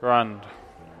Grand.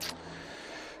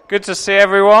 Good to see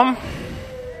everyone.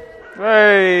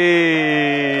 Hey!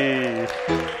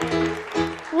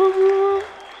 Woo-woo.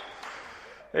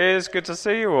 It is good to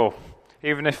see you all.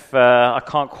 Even if I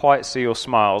can't quite see your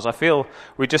smiles, I feel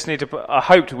we just need to I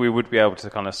hoped we would be able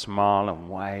to kind of smile and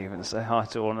wave and say hi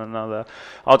to one another.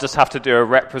 I'll just have to do a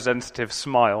representative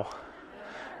smile.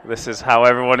 This is how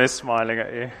everyone is smiling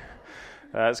at you.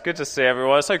 It's good to see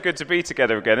everyone. It's so good to be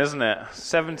together again, isn't it?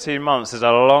 17 months is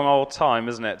a long old time,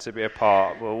 isn't it, to be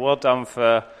apart? Well done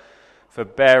for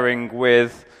bearing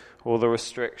with all the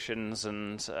restrictions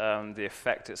and the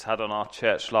effect it's had on our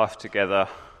church life together.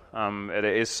 It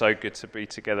is so good to be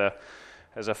together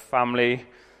as a family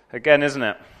again, isn't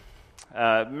it?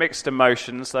 Mixed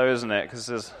emotions, though, isn't it? Because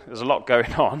there's a lot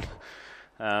going on.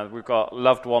 We've got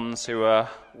loved ones who are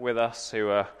with us, who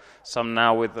are some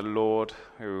now with the Lord,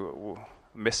 who are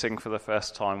missing for the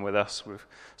first time with us.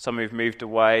 Some who've moved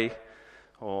away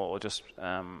or just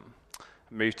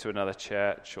moved to another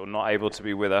church or not able to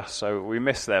be with us. So we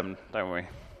miss them, don't we?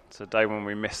 It's a day when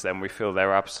we miss them, we feel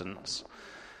their absence.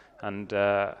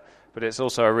 But it's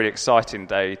also a really exciting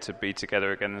day to be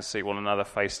together again and see one another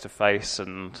face to face,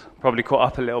 and probably caught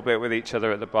up a little bit with each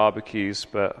other at the barbecues,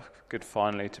 but good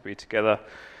finally to be together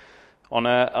on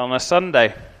a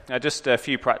Sunday. Just a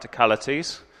few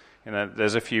practicalities.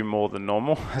 There's a few more than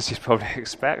normal, as you'd probably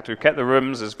expect. We've kept the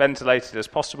rooms as ventilated as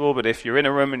possible, but if you're in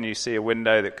a room and you see a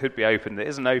window that could be open that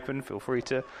isn't open, feel free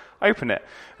to open it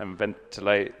and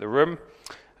ventilate the room.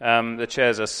 The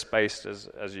chairs are spaced,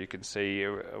 as you can see.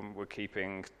 We're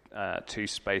keeping 2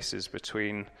 spaces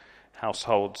between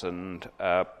households and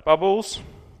bubbles.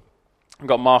 We've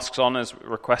got masks on as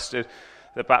requested.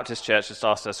 The Baptist Church just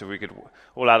asked us if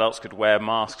all adults could wear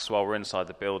masks while we're inside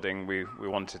the building. We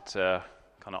wanted to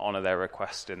kind of honour their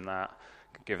request in that,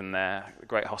 given their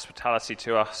great hospitality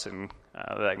to us and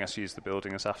letting us use the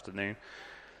building this afternoon,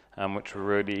 which we're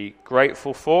really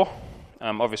grateful for.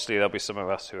 Obviously, there'll be some of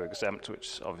us who are exempt,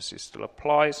 which obviously still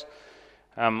applies.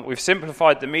 We've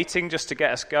simplified the meeting just to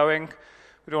get us going.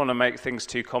 We don't want to make things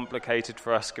too complicated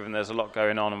for us, given there's a lot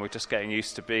going on and we're just getting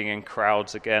used to being in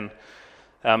crowds again.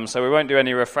 So we won't do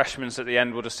any refreshments at the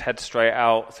end. We'll just head straight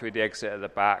out through the exit at the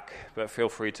back. But feel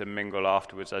free to mingle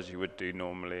afterwards as you would do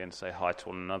normally and say hi to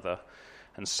one another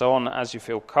and so on as you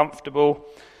feel comfortable.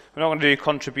 We're not going to do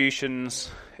contributions.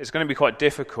 It's going to be quite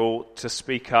difficult to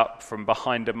speak up from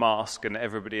behind a mask and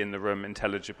everybody in the room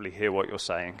intelligibly hear what you're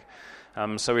saying.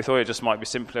 So we thought it just might be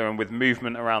simpler and with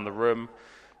movement around the room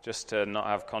just to not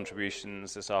have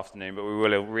contributions this afternoon, but we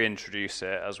will reintroduce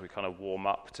it as we kind of warm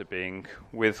up to being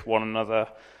with one another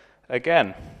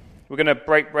again. We're going to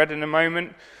break bread in a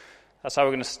moment. That's how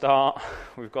we're going to start.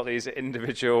 We've got these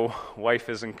individual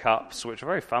wafers and cups, which are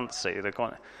very fancy.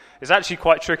 It's actually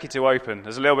quite tricky to open.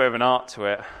 There's a little bit of an art to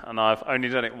it, and I've only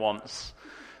done it once,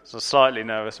 so I'm slightly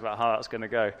nervous about how that's going to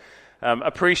go.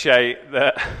 Appreciate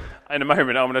that in a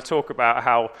moment I'm going to talk about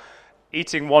how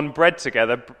eating one bread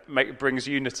together brings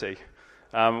unity,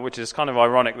 which is kind of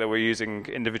ironic that we're using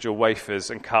individual wafers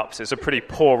and cups. It's a pretty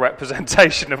poor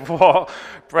representation of what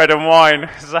bread and wine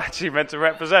is actually meant to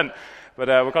represent. But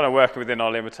we're kind of working within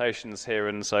our limitations here,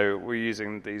 and so we're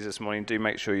using these this morning. Do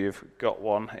make sure you've got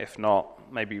one. If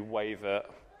not, maybe wave at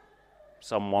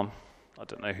someone. I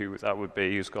don't know who that would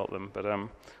be, who's got them, but we'll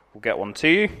get one to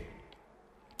you.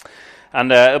 And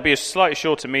it'll be a slightly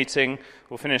shorter meeting.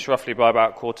 We'll finish roughly by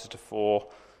about 3:45.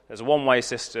 There's a one-way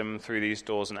system through these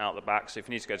doors and out the back, so if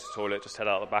you need to go to the toilet, just head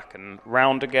out the back and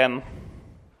round again.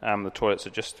 The toilets are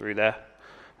just through there.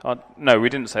 No, we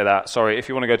didn't say that. Sorry, if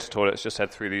you want to go to the toilets, just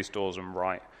head through these doors and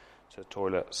right to the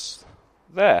toilets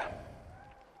there.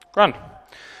 Grand.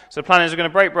 So the plan is we're going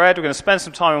to break bread. We're going to spend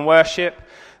some time in worship.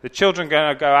 The children are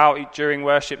going to go out during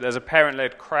worship. There's a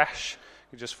parent-led crash.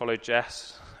 You just follow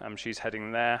Jess. She's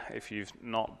heading there. If you've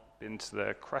not been to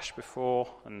the crash before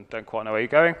and don't quite know where you're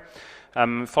going,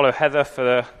 follow Heather for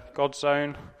the God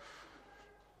Zone.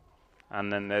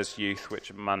 And then there's youth,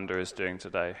 which Amanda is doing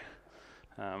today.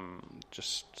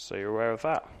 Just so you're aware of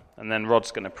that. And then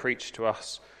Rod's going to preach to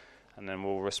us, and then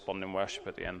we'll respond in worship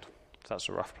at the end. So that's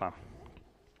a rough plan.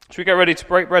 Should we get ready to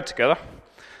break bread together?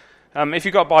 If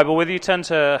you've got a Bible with you, turn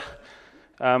to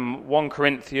 1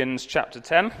 Corinthians chapter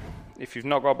 10. If you've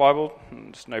not got a Bible,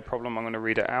 it's no problem. I'm going to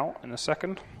read it out in a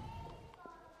second.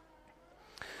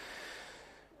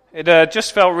 It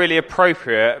just felt really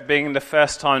appropriate, being the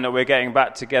first time that we're getting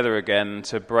back together again,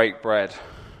 to break bread.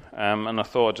 And I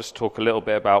thought I'd just talk a little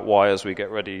bit about why as we get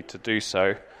ready to do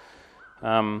so.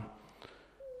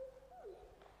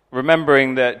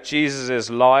 Remembering that Jesus'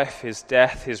 life, his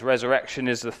death, his resurrection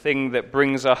is the thing that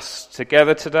brings us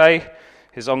together today.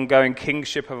 His ongoing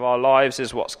kingship of our lives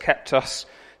is what's kept us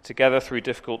together through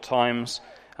difficult times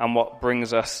and what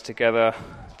brings us together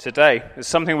today. It's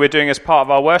something we're doing as part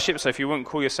of our worship, so if you wouldn't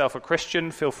call yourself a Christian,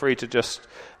 feel free to just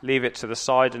leave it to the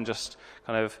side and just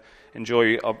kind of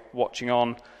enjoy watching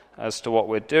on as to what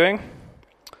we're doing.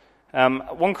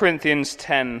 1 Corinthians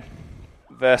 10,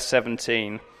 verse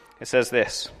 17, it says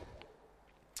this: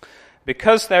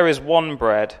 "Because there is one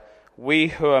bread, we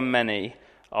who are many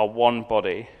are one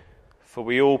body, for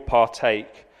we all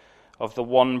partake of the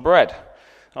one bread."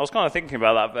 I was kind of thinking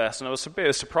about that verse, and I was a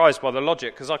bit surprised by the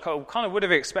logic, because I kind of would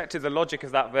have expected the logic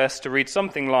of that verse to read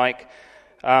something like,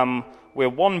 we're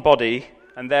one body,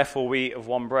 and therefore we eat of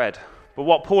one bread. But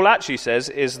what Paul actually says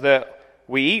is that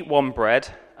we eat one bread,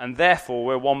 and therefore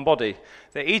we're one body.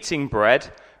 That eating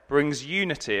bread brings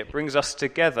unity. It brings us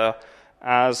together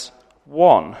as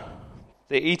one.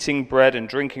 That eating bread and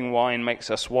drinking wine makes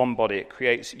us one body. It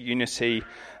creates unity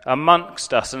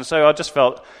amongst us. And so I just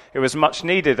felt it was much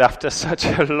needed after such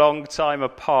a long time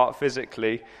apart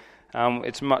physically.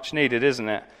 It's much needed, isn't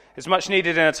it? It's much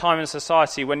needed in a time in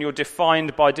society when you're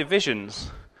defined by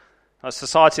divisions. Our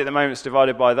society at the moment is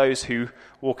divided by those who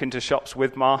walk into shops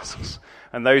with masks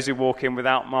and those who walk in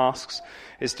without masks.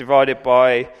 It's divided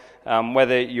by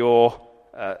whether you're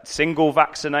single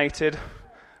vaccinated,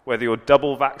 whether you're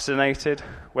double vaccinated,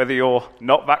 whether you're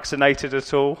not vaccinated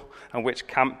at all, and which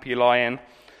camp you lie in.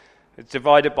 It's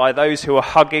divided by those who are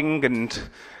hugging and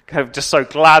kind of just so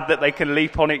glad that they can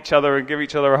leap on each other and give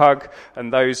each other a hug,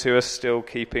 and those who are still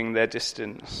keeping their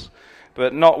distance.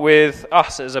 But not with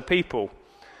us as a people.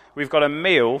 We've got a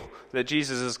meal that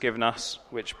Jesus has given us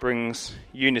which brings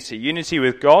unity. Unity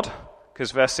with God,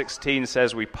 because verse 16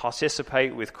 says we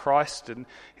participate with Christ and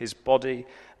his body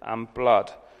and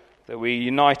blood. That we're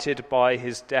united by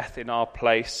his death in our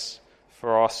place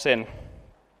for our sin.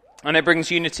 And it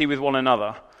brings unity with one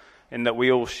another, in that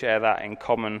we all share that in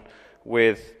common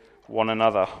with one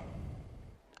another.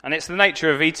 And it's the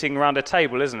nature of eating around a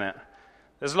table, isn't it?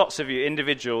 There's lots of you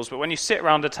individuals, but when you sit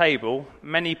around a table,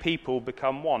 many people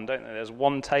become one, don't they? There's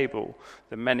one table,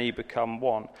 the many become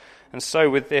one. And so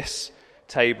with this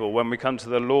table, when we come to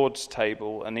the Lord's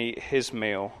table and eat his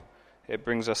meal, it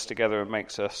brings us together and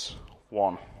makes us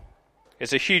one.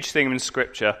 It's a huge theme in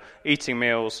Scripture. Eating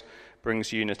meals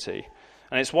brings unity.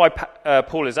 And it's why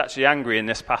Paul is actually angry in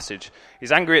this passage.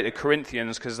 He's angry at the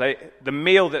Corinthians because the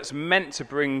meal that's meant to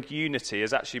bring unity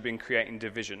has actually been creating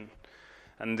division.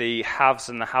 And the haves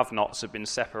and the have-nots have been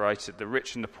separated, the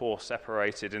rich and the poor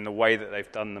separated in the way that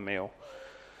they've done the meal.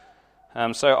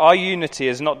 So our unity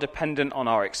is not dependent on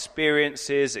our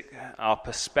experiences, our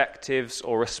perspectives,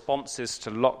 or responses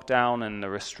to lockdown and the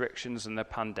restrictions and the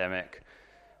pandemic.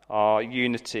 Our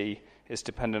unity is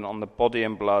dependent on the body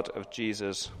and blood of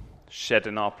Jesus shed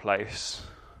in our place.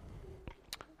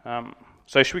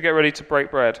 So should we get ready to break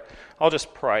bread? I'll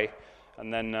just pray,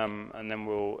 and then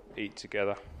we'll eat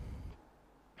together.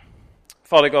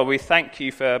 Father God, we thank you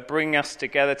for bringing us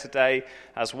together today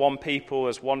as one people,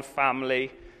 as one family.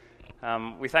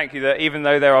 We thank you that even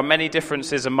though there are many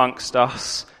differences amongst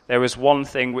us, there is one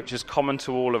thing which is common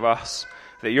to all of us,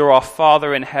 that you're our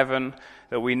Father in heaven,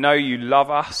 that we know you love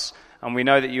us, and we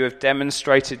know that you have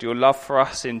demonstrated your love for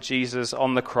us in Jesus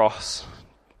on the cross,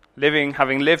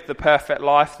 having lived the perfect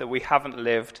life that we haven't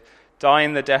lived,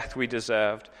 dying the death we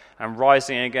deserved, and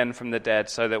rising again from the dead,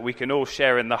 so that we can all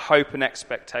share in the hope and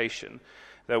expectation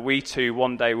that we too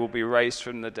one day will be raised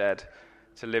from the dead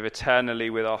to live eternally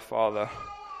with our Father.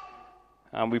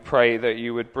 And we pray that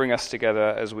you would bring us together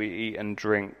as we eat and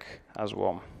drink as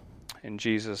one. In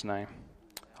Jesus' name.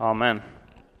 Amen.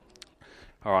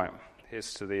 All right,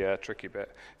 here's to the tricky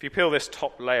bit. If you peel this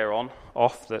top layer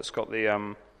off that's got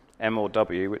the M or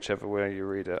W, whichever way you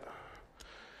read it,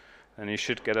 then you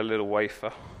should get a little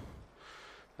wafer.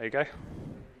 There you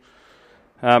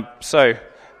go. So,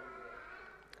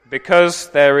 because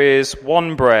there is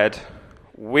one bread,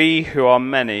 we who are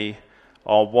many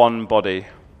are one body.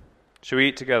 Shall we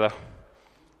eat together?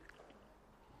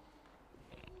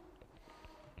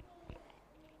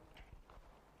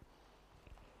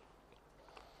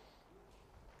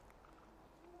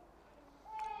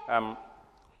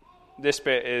 This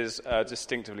bit is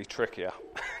distinctively trickier,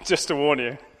 just to warn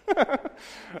you.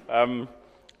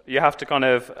 You have to kind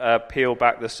of peel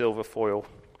back the silver foil,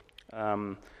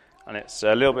 and it's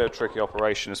a little bit of a tricky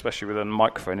operation, especially with a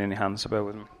microphone in your hand, so bear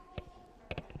with me.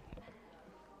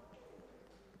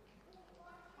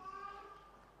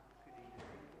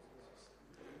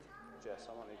 Jess,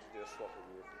 I might need to do a swap with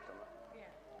you if you've done that. Yeah.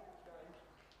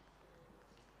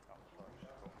 Oh, sorry.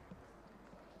 Cool.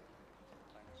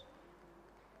 Thanks.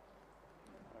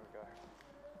 There we go.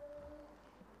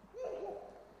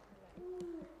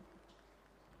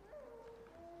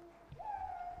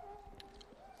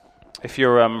 if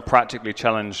you're practically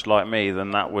challenged like me,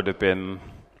 then that would have been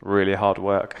really hard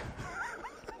work.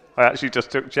 I actually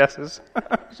just took Jess's.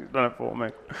 She's done it for me.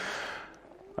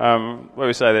 What do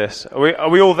we say this? Are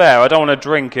we all there? I don't want to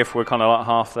drink if we're kind of like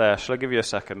half there. Shall I give you a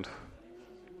second?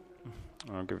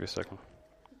 I'll give you a second.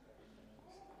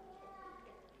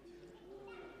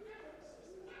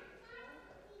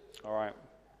 All right.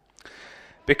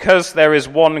 Because there is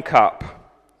one cup,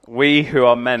 we who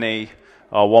are many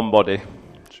are one body.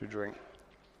 Should we drink?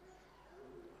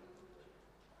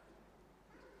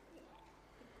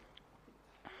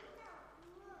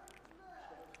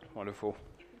 Wonderful.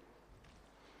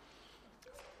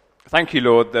 Thank you,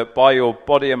 Lord, that by your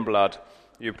body and blood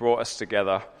you brought us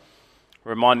together,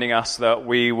 reminding us that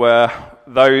we were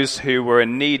those who were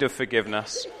in need of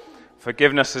forgiveness.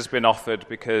 Forgiveness has been offered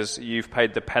because you've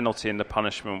paid the penalty and the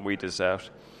punishment we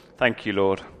deserved. Thank you,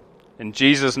 Lord. In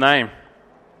Jesus' name.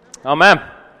 Amen.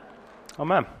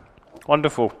 Amen.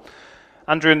 Wonderful.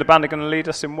 Andrew and the band are going to lead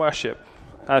us in worship.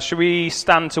 Should we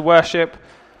stand to worship?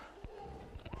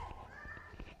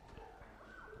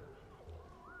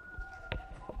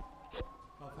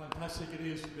 How fantastic it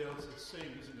is to be able to sing,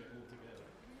 isn't it, all together?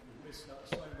 We've missed out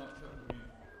so much, haven't we,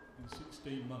 in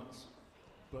 16 months.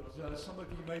 But some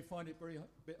of you may find it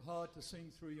bit hard to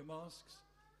sing through your masks.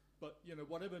 But, you know,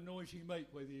 whatever noise you make,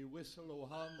 whether you whistle or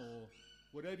hum or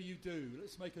whatever you do,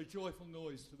 let's make a joyful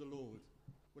noise to the Lord.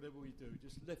 Whatever we do,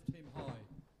 just lift him high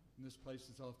in this place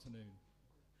this afternoon.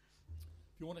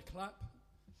 If you want to clap,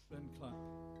 then clap.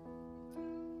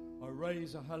 I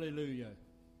raise a hallelujah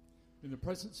in the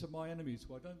presence of my enemies.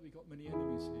 Well, I don't think we've got many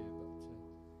enemies here, but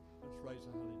let's raise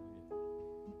a hallelujah.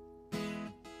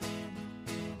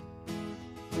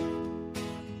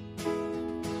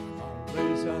 I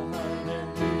raise a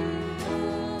hallelujah.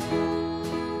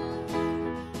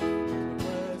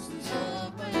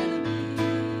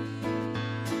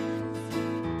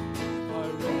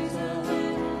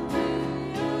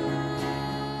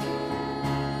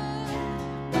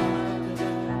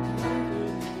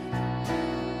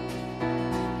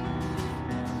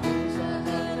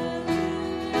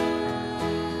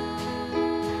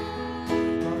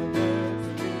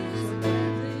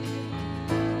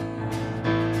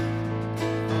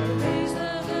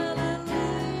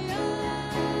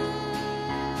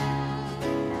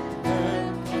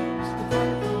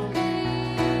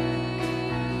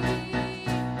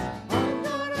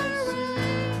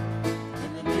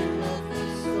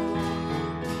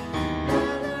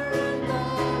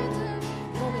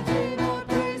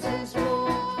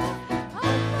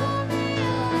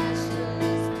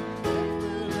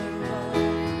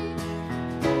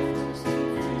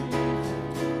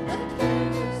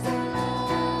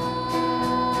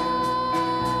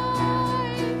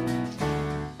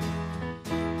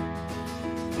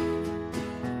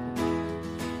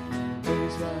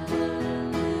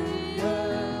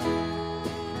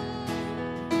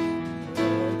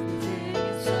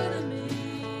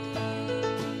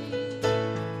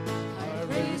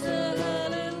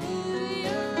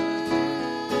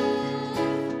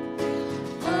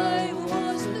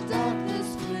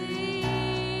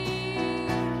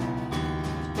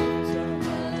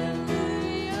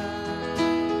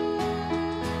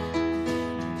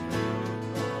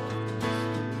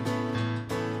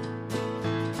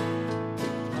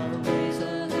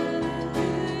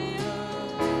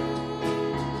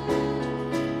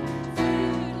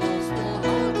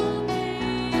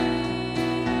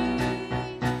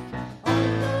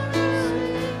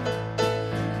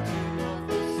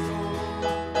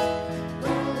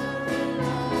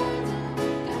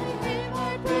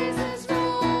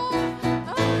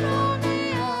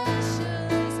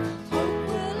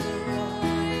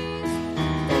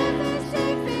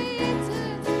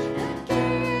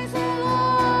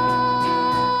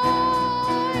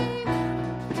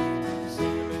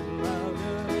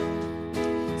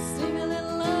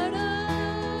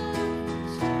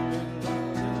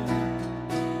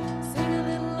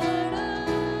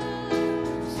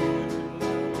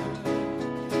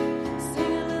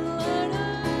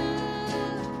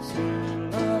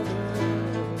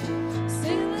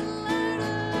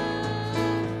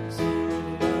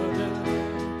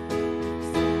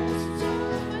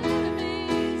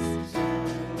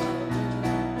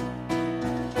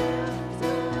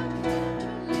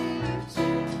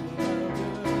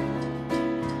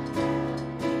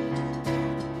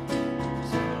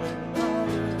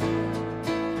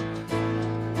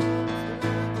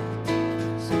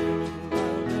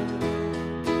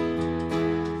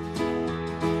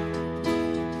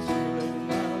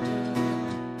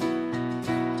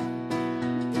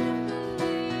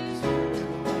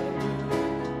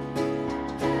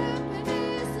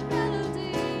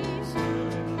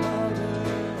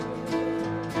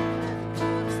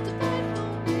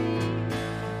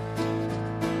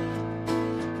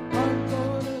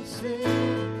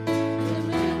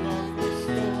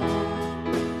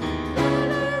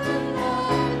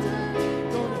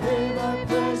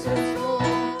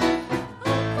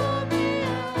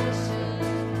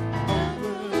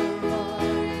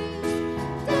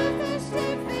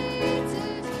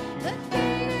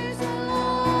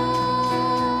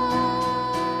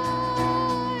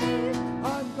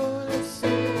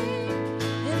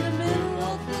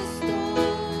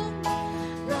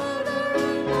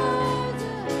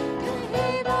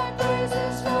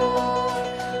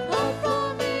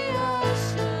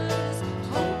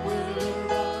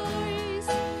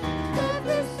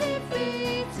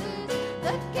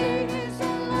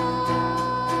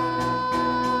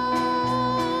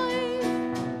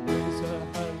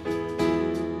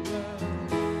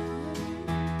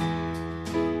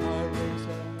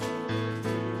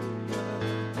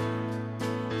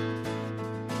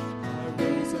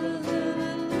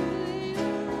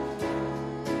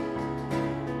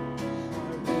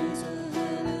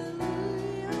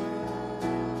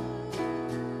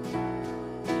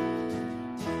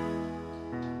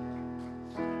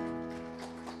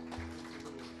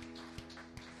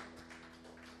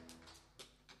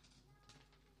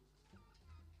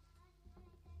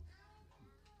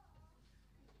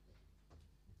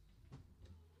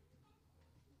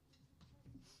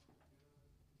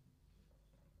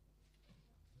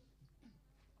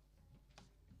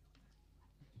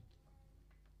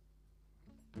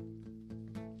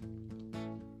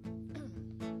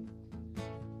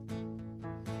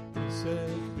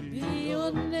 Blessed be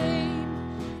your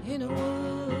name in a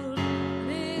world that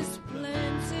is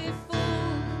plentiful,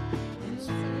 in the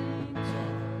saints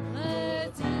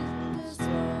that in this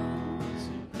world.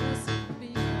 Blessed be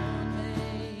your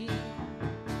name.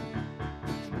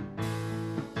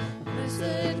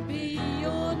 Blessed be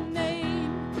your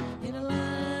name in a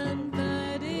land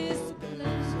that is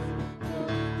blessed.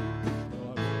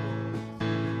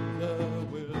 the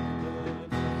wilderness.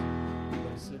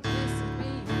 Blessed Blessed be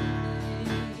your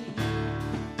name.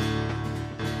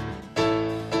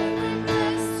 Every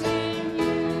blessing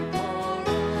you pour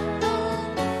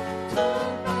out,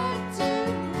 turn back to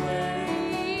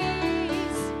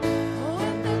grace.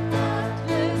 When the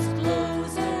darkness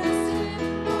closes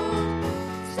in, Lord,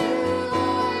 still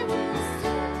I will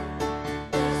stand.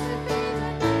 Blessed be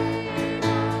the name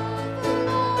of the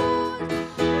Lord.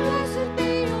 Blessed be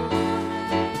your name.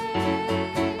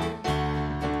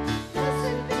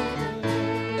 Blessed be the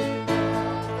name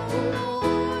of the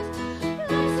Lord.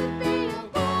 Blessed be your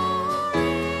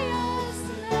glorious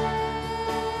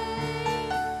name.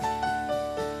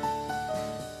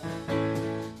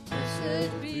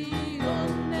 Blessed be your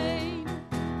name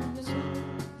when the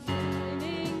sun's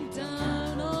shining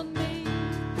down on me,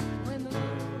 when the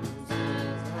world is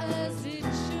as it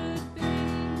should be.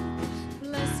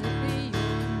 Blessed be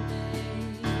your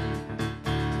name.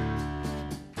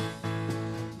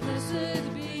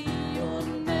 Blessed be your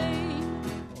name.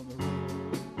 on the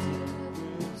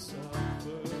road will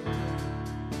suffer.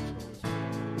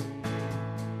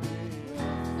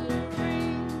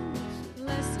 Offering,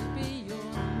 blessed be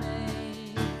your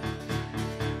name.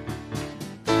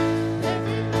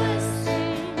 Every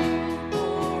blessing you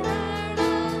pour out,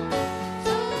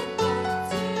 turn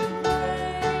back to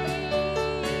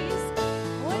grace.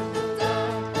 When the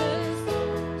darkness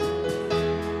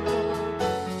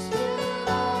closes, still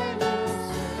I will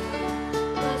stand.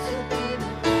 Blessed be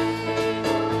the name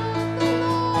of the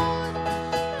Lord.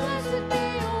 Blessed be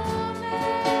your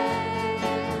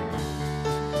name.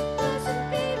 Blessed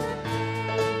be the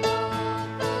name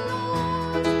of the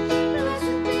Lord.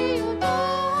 Blessed be your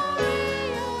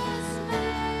glorious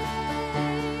name.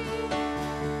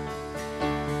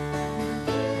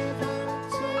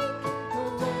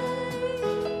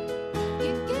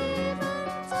 You give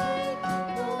and take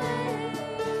away.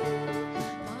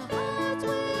 My heart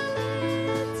will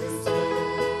live to say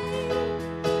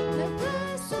that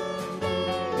blessed be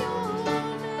your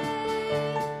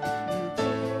name. You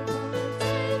give and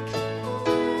take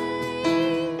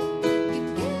away. You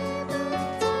give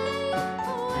and take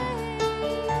away.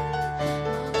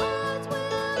 My heart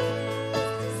will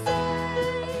live to say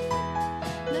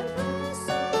that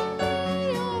blessed be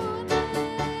your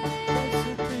name.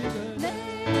 Blessed be the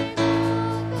Name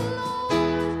of the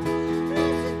Lord,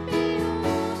 blessed be your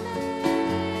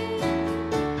name.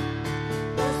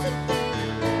 Blessed be the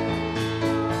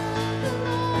name of the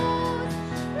Lord,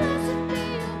 blessed be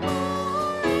your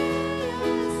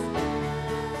glorious name.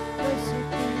 blessed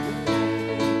be the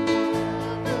Name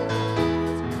of the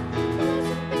Lord,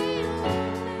 blessed be your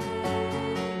name.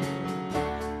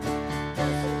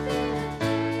 Blessed be the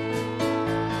name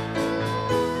of the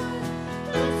Lord,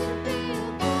 blessed be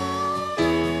your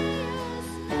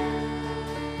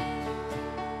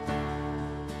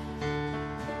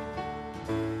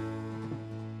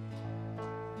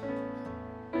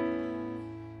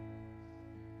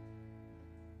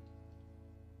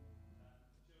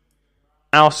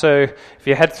Now, so if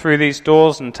you head through these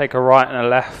doors and take a right and a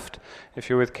left, if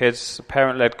you're with kids,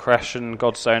 parent-led crash and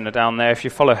God's Zone are down there. If you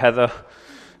follow Heather,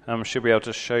 she'll be able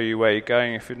to show you where you're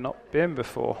going if you've not been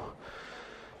before.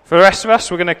 For the rest of us,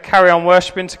 we're going to carry on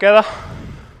worshipping together.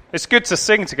 It's good to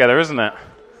sing together, isn't it?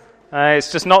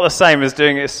 It's just not the same as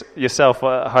doing it yourself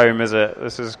at home, is it?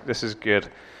 This is good.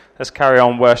 Let's carry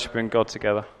on worshipping God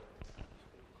together.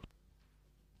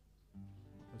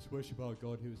 Let's worship our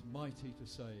God who is mighty to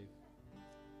save.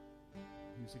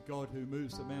 He's a God who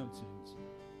moves the mountains.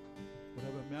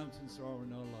 Whatever mountains there are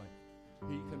in our life,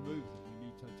 He can move them. We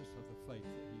need to just have the faith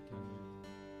that He can move them.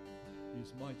 He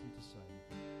is mighty to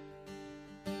save.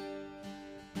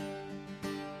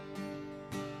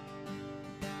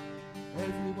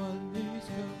 Everyone needs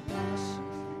compassion,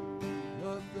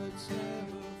 love that's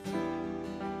never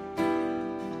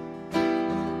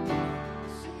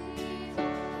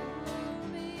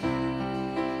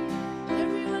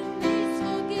Everyone needs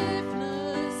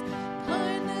forgiveness,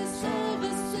 kindness of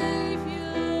a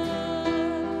Savior,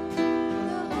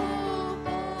 the hope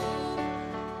of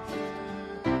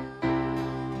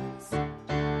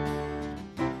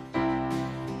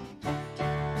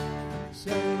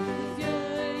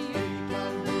Savior, you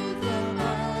can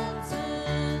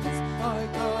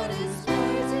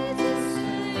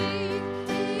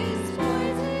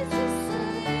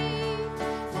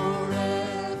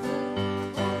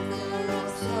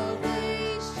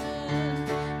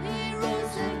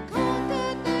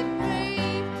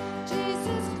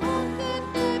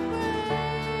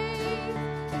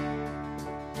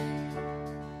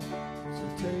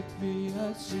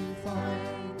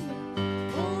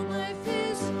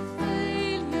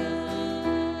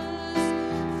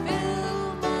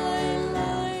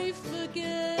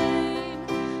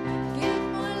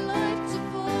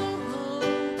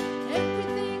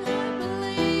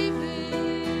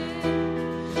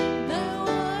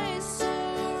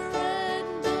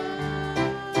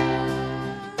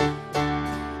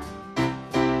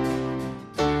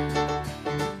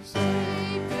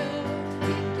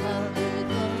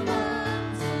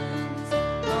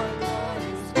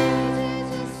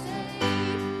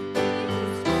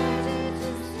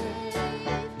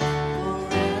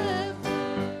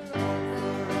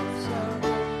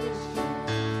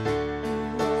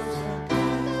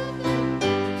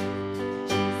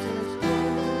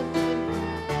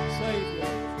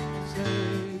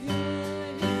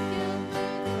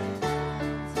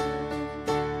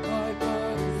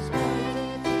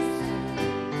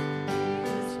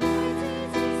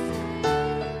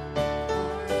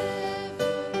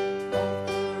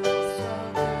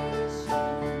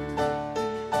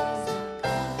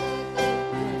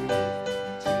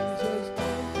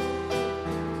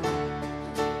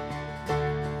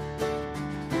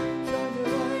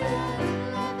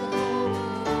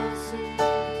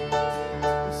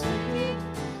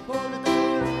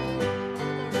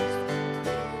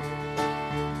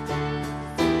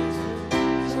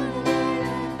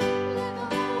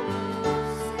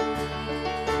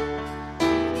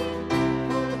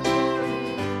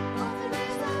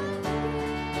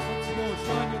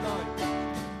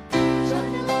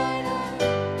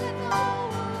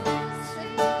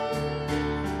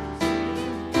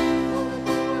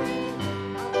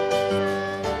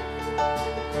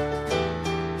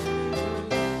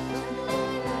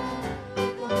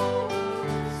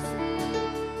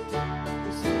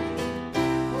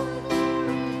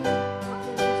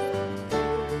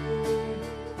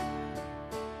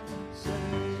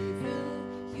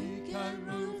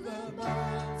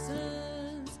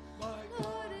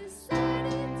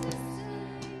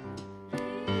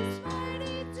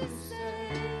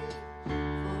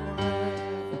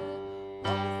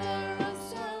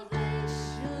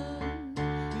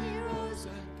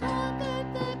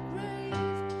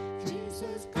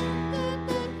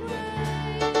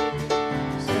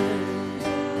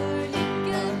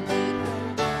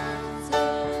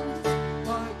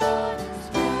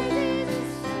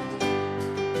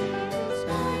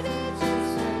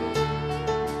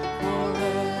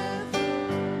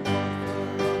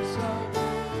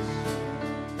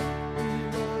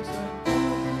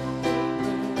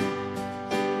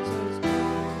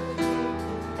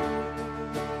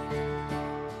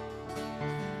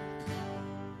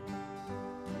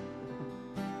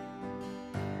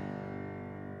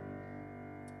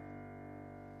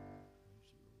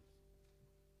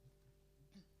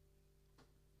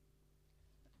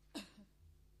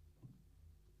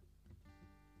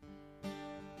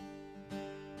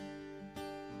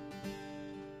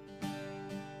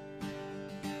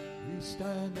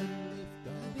stand and lift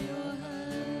up your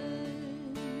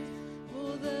hands,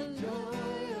 for the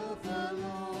joy of the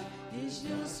Lord is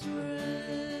your strength.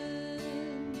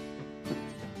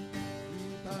 We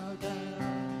bow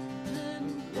down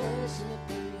And worship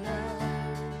you now.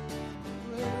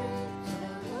 praise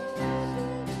our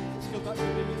Lord. Let's go back to the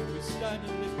beginning. We stand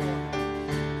and lift up.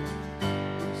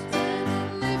 Stand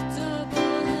and lift up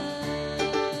our hands.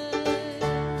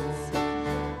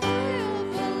 Joy of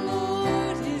the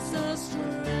Lord is our strength.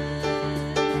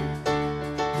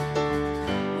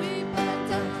 We bow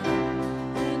down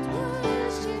and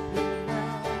worship you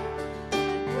now.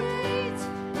 How great,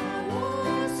 how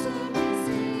awesome is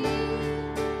He.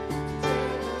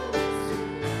 Together we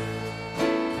sing.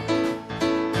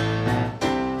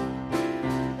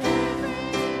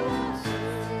 Everyone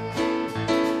sing.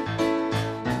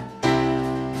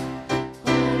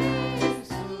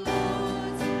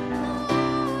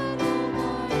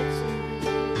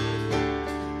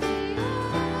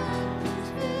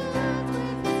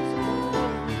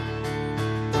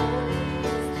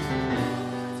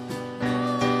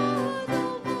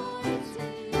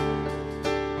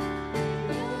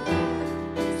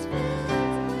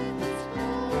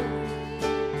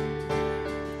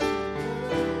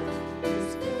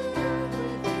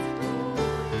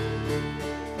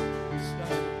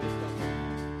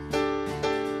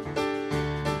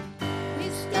 We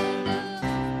stand up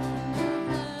on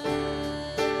hands.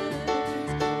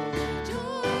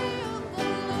 Joy of the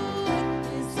Lord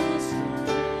is our strength.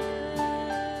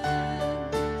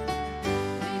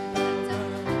 We bow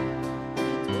down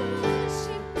and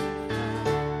worship you now.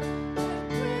 How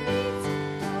great,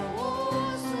 how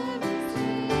awesome is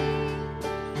He.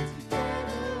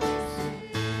 Together we sing.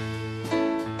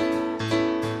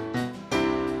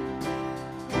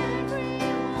 Everyone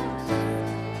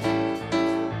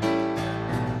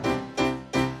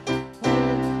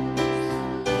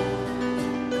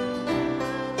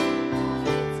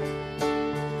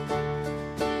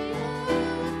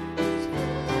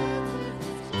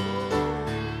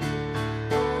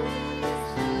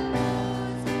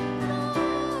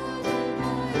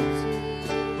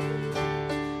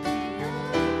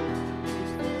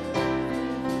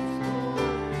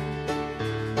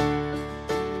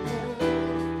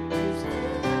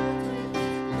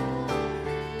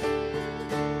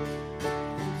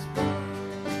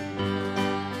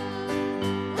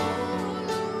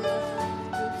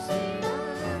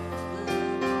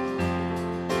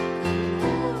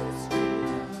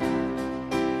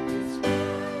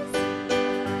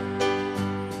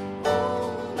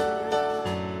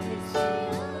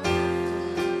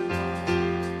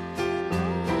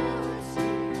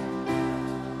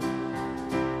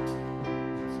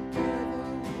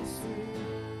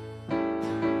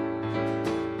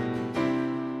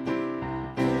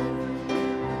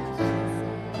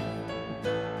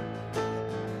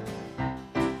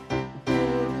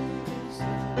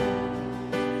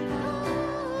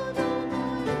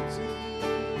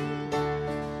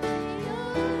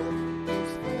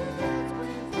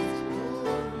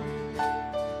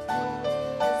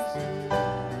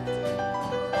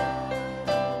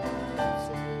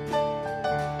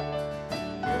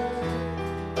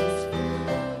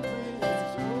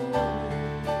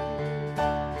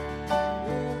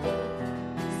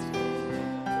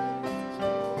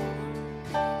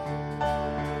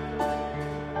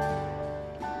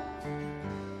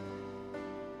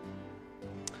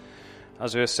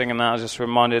As we were singing that, I was just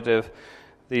reminded of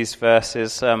these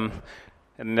verses. In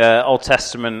the Old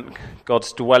Testament,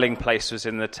 God's dwelling place was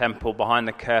in the temple, behind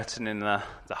the curtain in the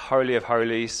Holy of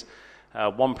Holies.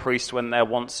 One priest went there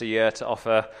once a year to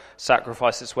offer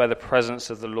sacrifice. It's where the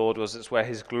presence of the Lord was. It's where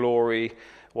his glory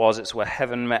was. It's where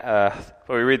heaven met earth.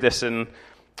 But we read this in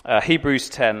Hebrews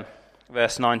 10,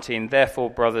 verse 19.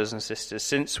 Therefore, brothers and sisters,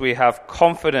 since we have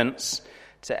confidence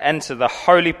to enter the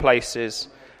holy places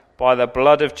by the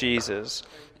blood of Jesus,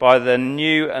 by the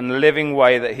new and living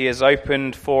way that he has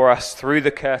opened for us through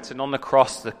the curtain on the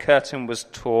cross. The curtain was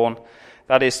torn,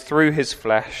 that is, through his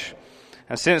flesh.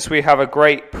 And since we have a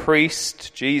great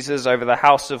priest, Jesus, over the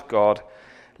house of God,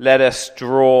 let us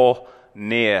draw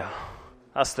near.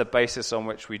 That's the basis on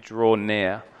which we draw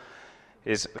near,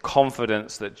 is the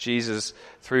confidence that Jesus,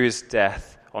 through his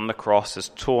death on the cross, has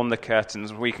torn the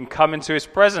curtains, and we can come into his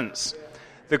presence.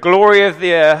 The glory of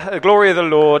the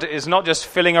Lord is not just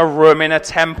filling a room in a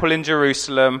temple in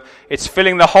Jerusalem. It's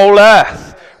filling the whole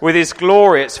earth with his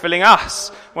glory. It's filling us.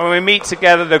 When we meet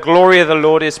together, the glory of the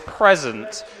Lord is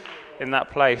present in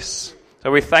that place.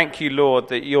 So we thank you, Lord,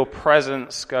 that your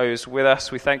presence goes with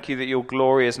us. We thank you that your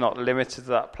glory is not limited to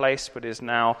that place, but is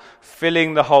now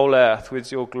filling the whole earth with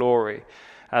your glory.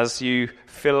 as you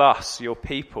fill us, your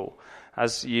people,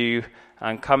 as you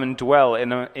come and dwell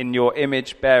in your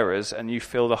image bearers, and you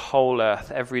fill the whole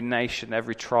earth, every nation,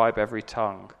 every tribe, every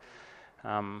tongue,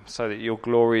 so that your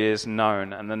glory is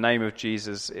known and the name of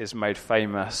Jesus is made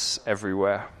famous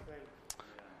everywhere.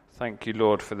 Thank you,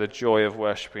 Lord, for the joy of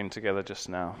worshipping together just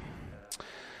now.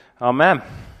 Amen.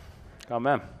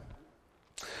 Amen.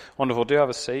 Wonderful. Do have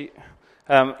a seat.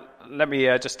 Let me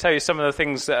just tell you some of the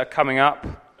things that are coming up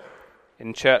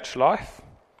in church life.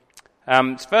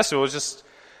 First of all, just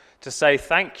to say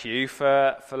thank you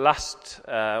for last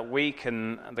week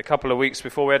and the couple of weeks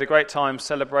before. We had a great time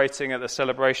celebrating at the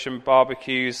Celebration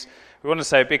barbecues. We want to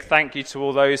say a big thank you to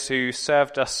all those who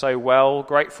served us so well.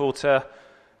 Grateful for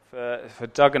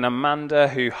Doug and Amanda,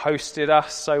 who hosted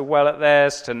us so well at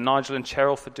theirs, to Nigel and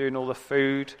Cheryl for doing all the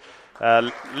food.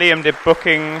 Liam did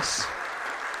bookings.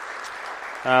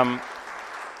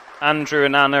 Andrew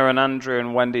and Anna and Andrew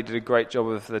and Wendy did a great job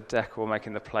of the decor,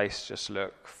 making the place just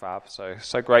look fab.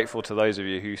 So grateful to those of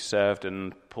you who served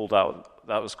and pulled out.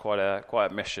 That was quite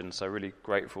a mission, so really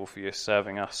grateful for you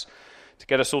serving us to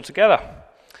get us all together.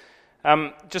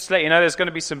 Just to let you know, there's going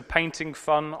to be some painting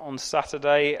fun on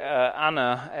Saturday.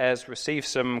 Anna has received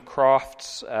some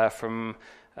crafts from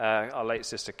our late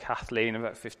sister Kathleen,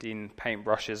 about 15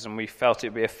 paintbrushes, and we felt it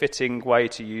would be a fitting way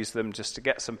to use them just to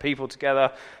get some people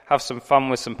together, have some fun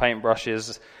with some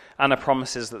paintbrushes. Anna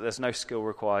promises that there's no skill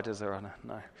required, is there, Anna?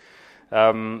 No.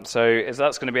 So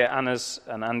that's going to be at Anna's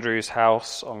and Andrew's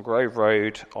house on Grove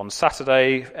Road on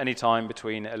Saturday, any time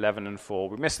between 11 and 4.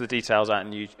 We missed the details out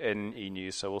in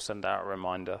e-news, so we'll send out a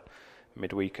reminder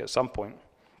midweek at some point.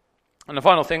 And the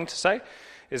final thing to say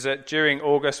is that during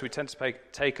August we tend to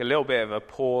take a little bit of a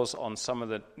pause on some of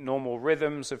the normal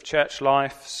rhythms of church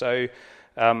life. So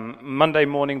Monday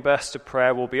morning burst of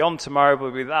prayer will be on tomorrow,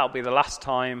 but that'll be the last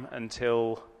time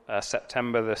until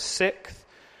September the 6th.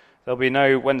 There'll be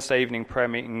no Wednesday evening prayer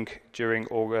meeting during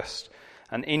August,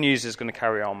 and e-news is going to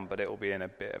carry on, but it will be in a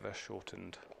bit of a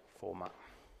shortened format.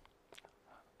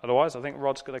 Otherwise, I think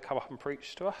Rod's going to come up and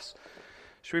preach to us.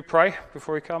 Should we pray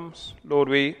before he comes? Lord,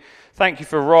 we thank you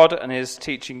for Rod and his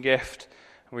teaching gift,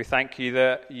 and we thank you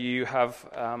that you have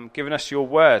given us your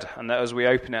word, and that as we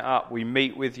open it up, we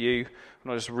meet with you.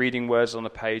 We're not just reading words on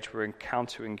a page, we're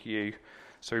encountering you.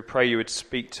 So we pray you would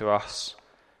speak to us.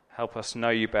 Help us know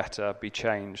you better, be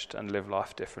changed, and live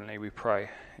life differently, we pray.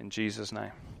 In Jesus'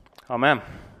 name. Amen.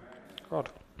 Rod.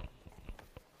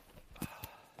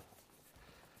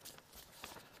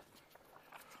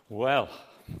 Well,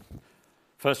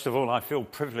 first of all, I feel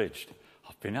privileged.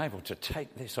 I've been able to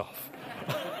take this off.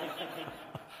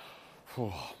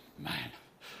 Oh, man.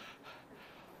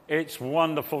 It's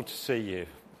wonderful to see you.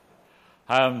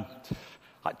 Do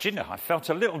you know, I felt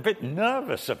a little bit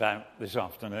nervous about this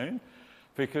afternoon,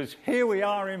 because here we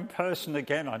are in person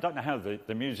again. I don't know how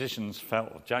the musicians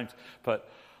felt, or James, but,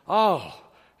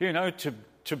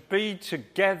 to be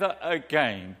together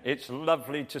again, it's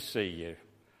lovely to see you.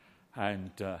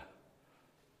 And to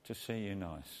see you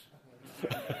nice.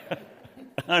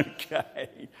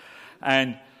 Okay.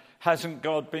 And hasn't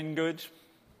God been good?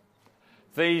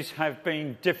 These have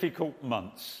been difficult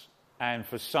months, and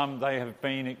for some they have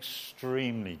been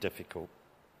extremely difficult.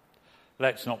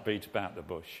 Let's not beat about the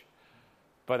bush.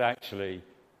 But actually,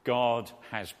 God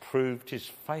has proved his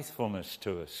faithfulness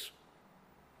to us.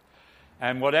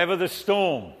 And whatever the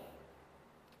storm,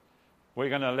 we're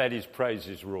going to let his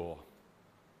praises roar.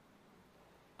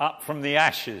 Up from the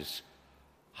ashes,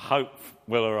 hope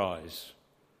will arise.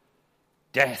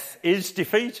 Death is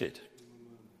defeated.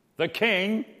 The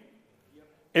King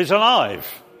is alive.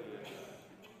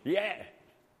 Yeah.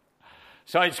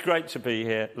 So it's great to be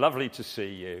here. Lovely to see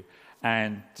you.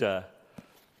 And,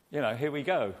 here we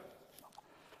go.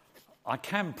 I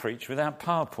can preach without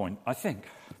PowerPoint, I think.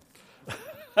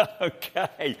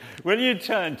 Okay. Will you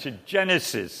turn to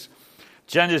Genesis?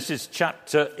 Genesis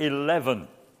chapter 11.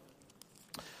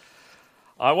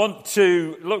 I want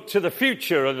to look to the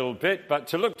future a little bit, but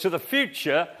to look to the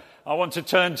future, I want to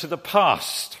turn to the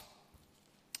past.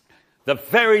 The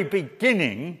very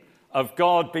beginning of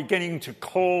God beginning to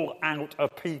call out a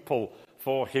people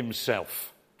for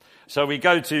himself. So we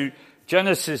go to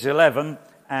Genesis 11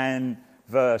 and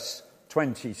verse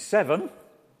 27.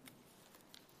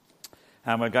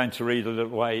 And we're going to read a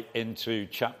little way into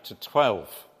chapter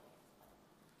 12.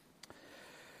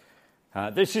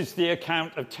 This is the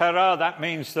account of Terah. That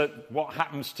means that what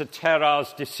happens to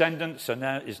Terah's descendants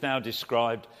is now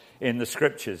described in the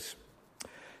scriptures.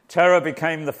 Terah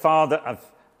became the father of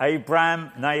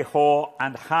Abram, Nahor,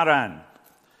 and Haran.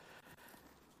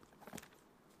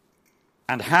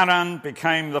 And Haran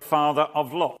became the father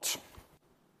of Lot.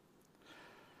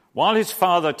 While his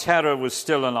father Terah was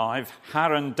still alive,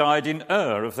 Haran died in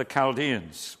Ur of the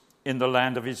Chaldeans, in the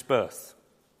land of his birth.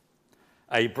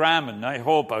 Abram and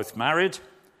Nahor both married.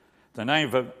 The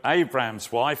name of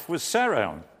Abram's wife was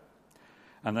Sarai,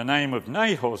 and the name of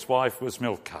Nahor's wife was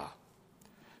Milcah.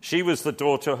 She was the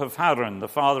daughter of Haran, the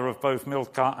father of both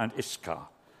Milcah and Iscah.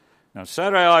 Now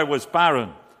Sarai was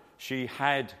barren. She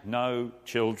had no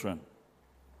children.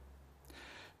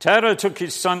 Terah took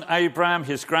his son Abram,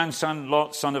 his grandson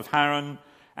Lot, son of Haran,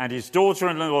 and his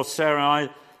daughter-in-law Sarai,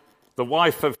 the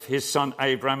wife of his son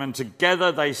Abram, and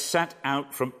together they set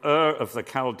out from Ur of the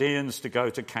Chaldeans to go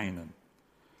to Canaan.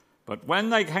 But when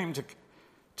they came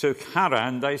to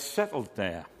Haran, they settled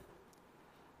there.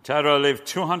 Terah lived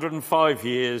 205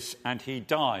 years, and he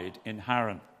died in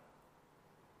Haran.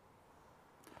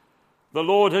 The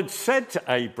Lord had said to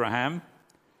Abraham,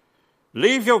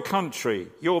 "Leave your country,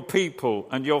 your people,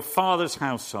 and your father's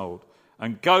household,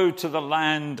 and go to the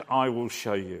land I will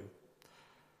show you.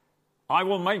 I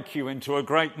will make you into a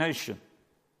great nation,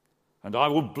 and I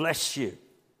will bless you.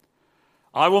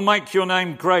 I will make your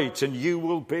name great, and you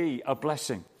will be a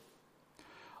blessing.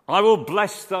 I will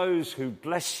bless those who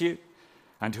bless you,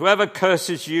 and whoever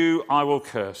curses you, I will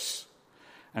curse.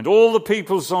 And all the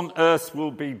peoples on earth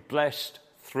will be blessed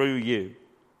through you."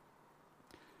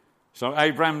 So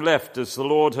Abram left as the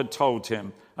Lord had told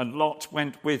him, and Lot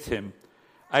went with him.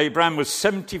 Abram was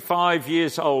 75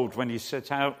 years old when he set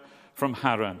out from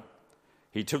Haran.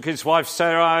 He took his wife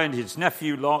Sarai and his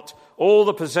nephew Lot, all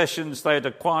the possessions they had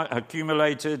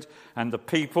accumulated, and the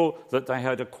people that they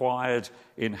had acquired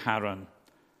in Haran.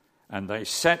 And they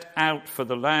set out for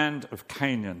the land of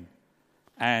Canaan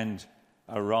and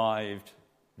arrived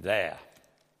there.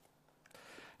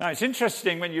 Now, it's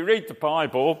interesting when you read the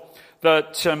Bible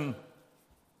that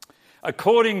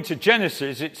according to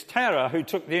Genesis, it's Terah who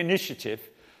took the initiative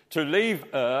to leave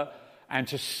Ur and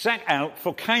to set out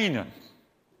for Canaan.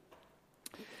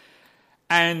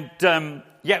 And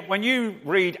yet when you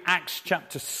read Acts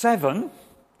chapter 7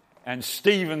 and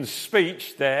Stephen's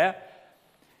speech there,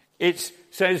 it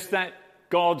says that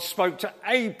God spoke to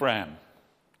Abram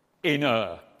in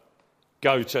Ur,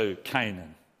 "Go to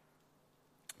Canaan."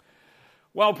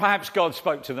 Well, perhaps God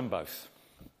spoke to them both.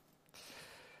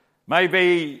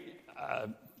 Maybe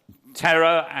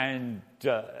Terah and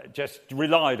just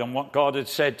relied on what God had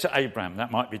said to Abram.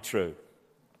 That might be true.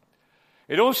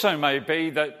 It also may be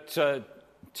that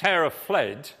Terah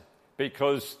fled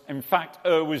because, in fact,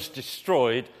 Ur was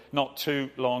destroyed not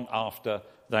too long after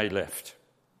they left.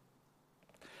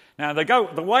 Now,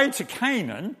 the way to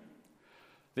Canaan,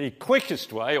 the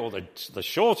quickest way, or the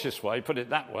shortest way, put it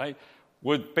that way,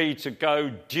 would be to go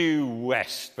due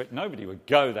west. But nobody would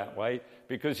go that way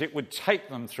because it would take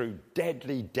them through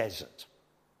deadly desert.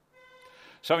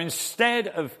 So instead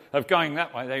of going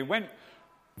that way, they went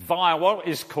via what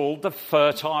is called the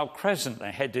Fertile Crescent.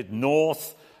 They headed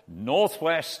north,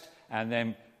 northwest, and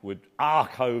then would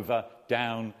arc over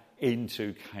down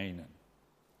into Canaan.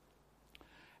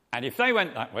 And if they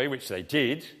went that way, which they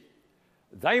did,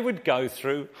 they would go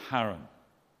through Haran.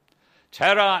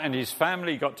 Terah and his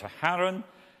family got to Haran,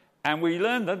 and we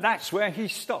learned that that's where he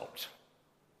stopped.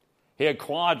 He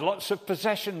acquired lots of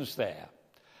possessions there.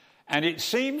 And it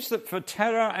seems that for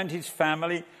Terah and his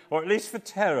family, or at least for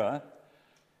Terah,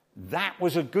 that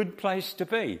was a good place to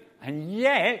be. And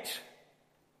yet,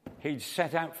 he'd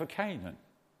set out for Canaan.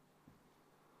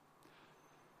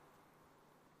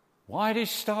 Why had he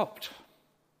stopped?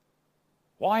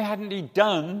 Why hadn't he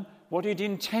done what he'd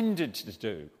intended to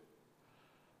do?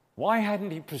 Why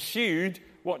hadn't he pursued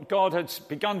what God had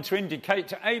begun to indicate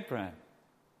to Abraham?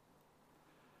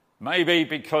 Maybe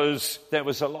because there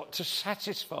was a lot to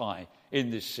satisfy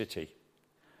in this city,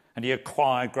 and he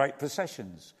acquired great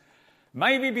possessions.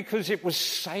 Maybe because it was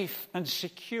safe and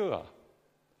secure.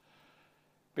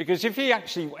 Because if he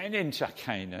actually went into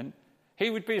Canaan, he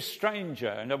would be a stranger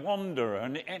and a wanderer,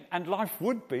 and life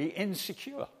would be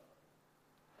insecure.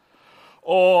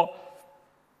 Or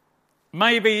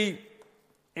maybe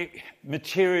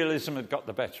materialism had got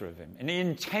the better of him, and he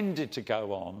intended to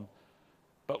go on,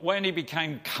 but when he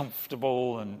became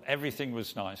comfortable and everything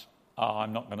was nice,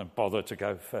 I'm not going to bother to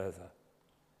go further.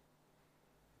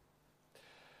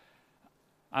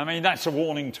 I mean, that's a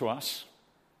warning to us.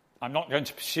 I'm not going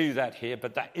to pursue that here,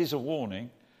 but that is a warning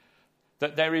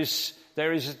that there is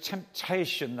a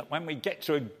temptation that when we get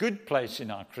to a good place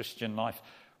in our Christian life,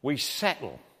 we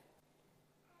settle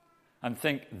and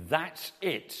think that's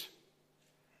it.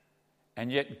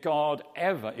 And yet God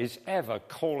is ever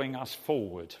calling us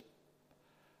forward.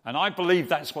 And I believe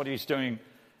that's what he's doing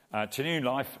to New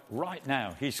Life right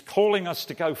now. He's calling us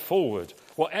to go forward.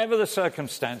 Whatever the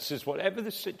circumstances, whatever the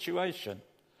situation,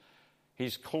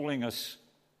 he's calling us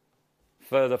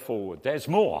further forward. There's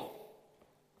more.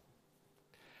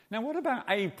 Now, what about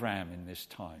Abraham in this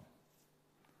time?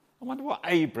 I wonder what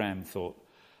Abraham thought.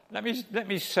 Let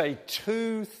me say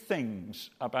two things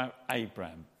about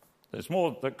Abraham. There's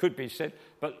more that could be said,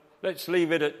 but let's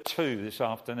leave it at two this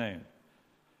afternoon.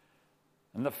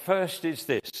 And the first is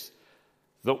this,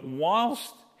 that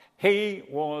whilst he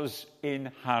was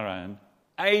in Haran,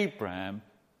 Abraham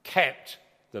kept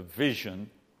the vision,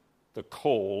 the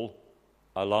call,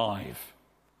 alive.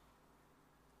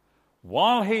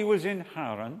 While he was in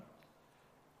Haran,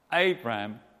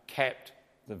 Abraham kept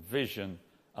the vision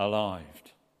alive.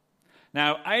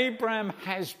 Now, Abraham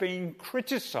has been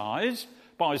criticised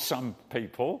by some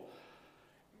people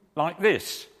like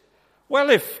this. Well,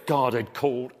 if God had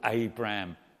called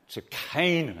Abraham to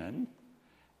Canaan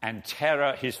and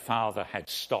Terah, his father, had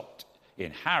stopped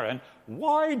in Haran,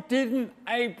 why didn't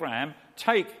Abraham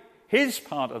take his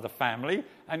part of the family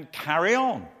and carry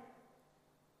on?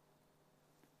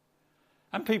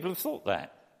 And people have thought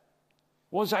that.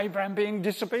 Was Abraham being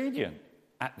disobedient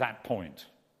at that point?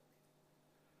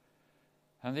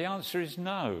 And the answer is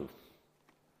no.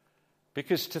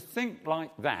 Because to think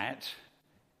like that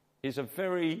is a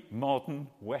very modern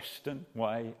Western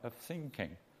way of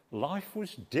thinking. Life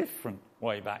was different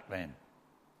way back then.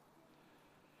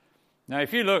 Now,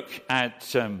 if you look at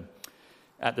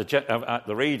the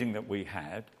reading that we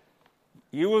had,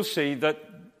 you will see that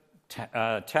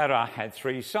Terah had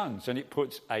 3 sons, and it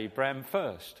puts Abraham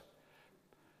first,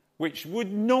 which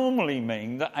would normally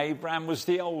mean that Abraham was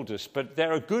the oldest, but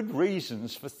there are good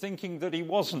reasons for thinking that he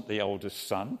wasn't the oldest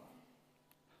son.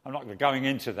 I'm not going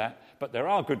into that, but there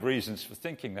are good reasons for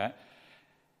thinking that.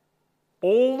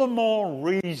 All the more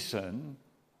reason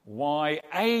why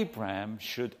Abraham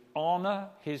should honour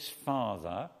his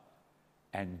father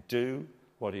and do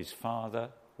what his father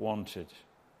wanted.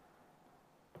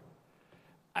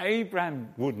 Abraham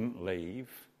wouldn't leave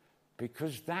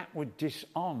because that would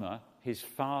dishonour his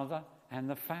father and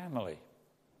the family.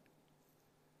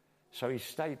 So he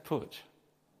stayed put.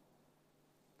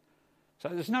 So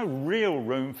there's no real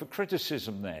room for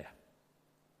criticism there.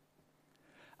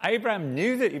 Abraham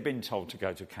knew that he'd been told to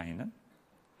go to Canaan.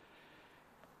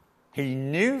 He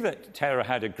knew that Terah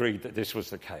had agreed that this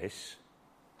was the case.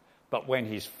 But when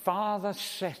his father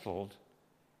settled,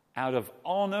 out of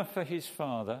honour for his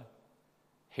father,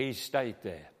 he stayed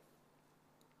there.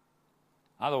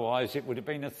 Otherwise, it would have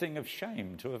been a thing of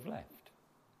shame to have left.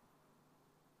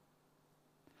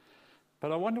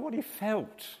 But I wonder what he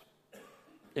felt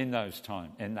in that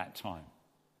time.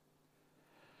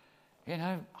 You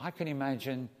know, I can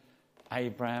imagine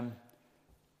Abraham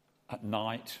at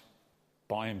night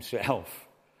by himself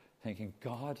thinking,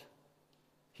 God,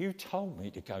 you told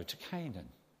me to go to Canaan.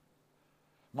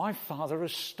 My father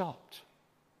has stopped.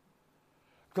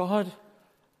 God,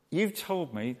 you've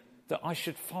told me that I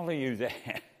should follow you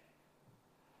there.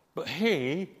 But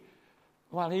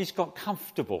he's got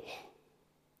comfortable.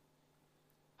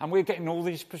 And we're getting all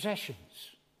these possessions.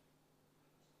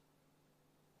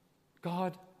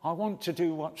 God, I want to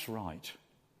do what's right.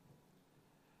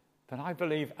 But I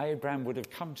believe Abraham would have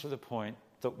come to the point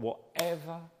that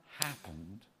whatever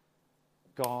happened,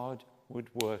 God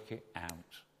would work it out.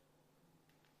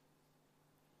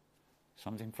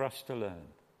 Something for us to learn.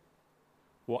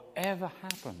 Whatever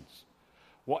happens,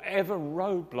 whatever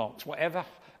roadblocks, whatever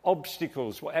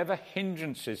obstacles, whatever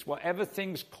hindrances, whatever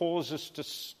things cause us to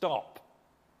stop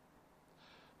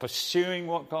pursuing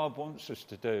what God wants us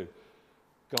to do,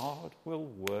 God will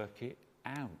work it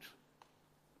out.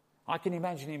 I can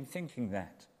imagine him thinking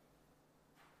that.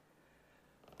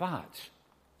 But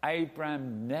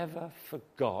Abraham never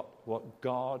forgot what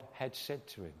God had said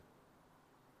to him.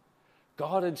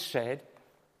 God had said,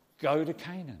 go to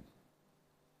Canaan.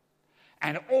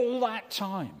 And all that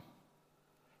time,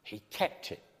 he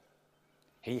kept it.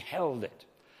 He held it.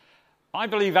 I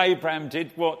believe Abraham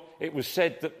did what it was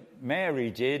said that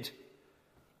Mary did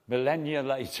millennia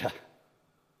later.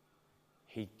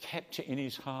 He kept it in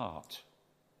his heart.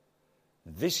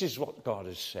 This is what God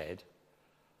has said.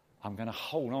 I'm going to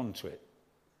hold on to it.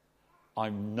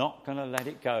 I'm not going to let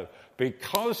it go.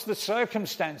 Because the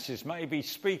circumstances may be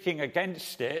speaking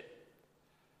against it,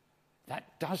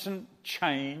 that doesn't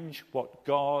change what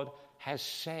God has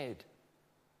said.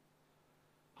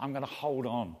 I'm going to hold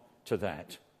on to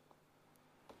that.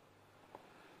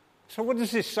 So what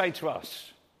does this say to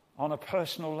us on a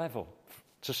personal level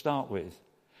to start with?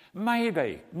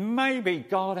 Maybe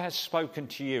God has spoken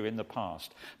to you in the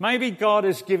past. Maybe God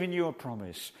has given you a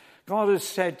promise. God has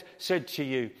said to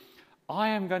you, I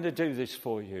am going to do this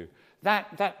for you.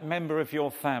 that member of your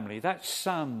family, that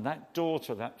son, that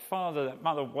daughter, that father, that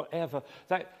mother, whatever,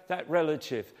 that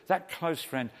relative, that close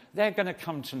friend, they're going to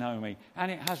come to know me.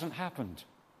 And it hasn't happened.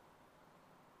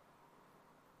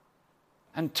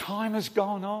 And time has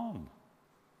gone on.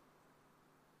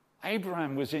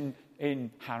 Abraham was in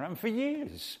Haran for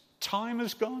years. Time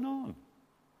has gone on.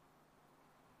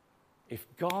 If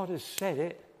God has said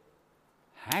it,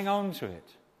 hang on to it.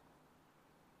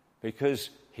 Because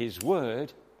his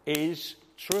word is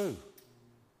true.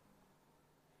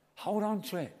 Hold on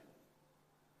to it.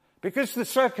 Because the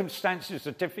circumstances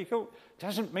are difficult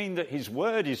doesn't mean that his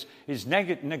word is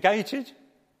negated.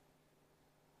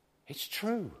 It's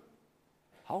true.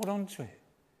 Hold on to it.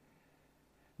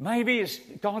 Maybe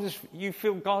you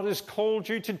feel God has called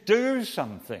you to do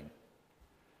something.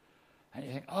 And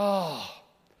you think,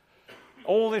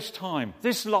 all this time,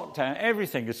 this lockdown,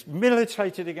 everything has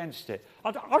militated against it.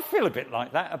 I feel a bit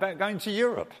like that about going to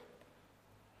Europe.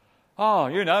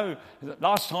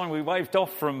 Last time we waved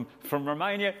off from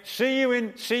Romania, see you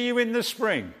in the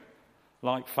spring.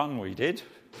 Like fun we did.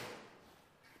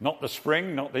 Not the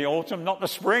spring, not the autumn, not the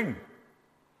spring.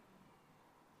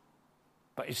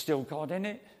 But is still God in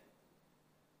it?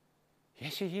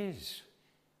 Yes, he is.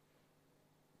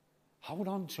 Hold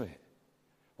on to it.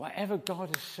 Whatever God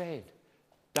has said,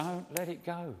 don't let it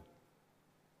go.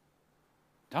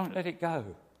 Don't let it go.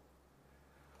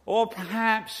 Or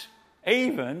perhaps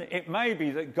even it may be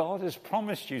that God has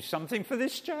promised you something for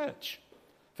this church,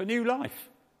 for New Life.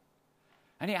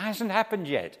 And it hasn't happened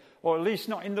yet, or at least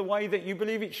not in the way that you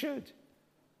believe it should.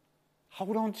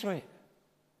 Hold on to it.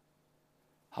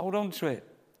 Hold on to it.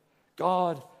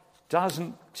 God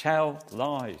doesn't tell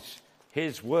lies.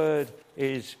 His word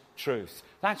is truth.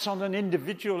 That's on an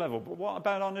individual level, but what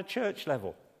about on a church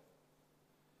level?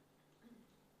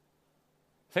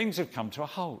 Things have come to a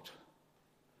halt.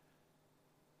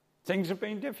 Things have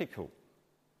been difficult.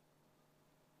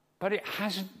 But it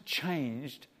hasn't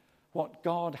changed what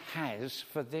God has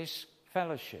for this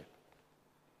fellowship.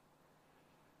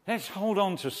 Let's hold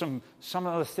on to some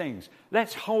other things.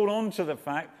 Let's hold on to the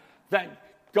fact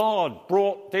that God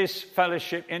brought this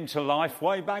fellowship into life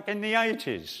way back in the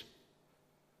 80s.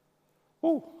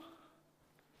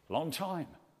 Long time.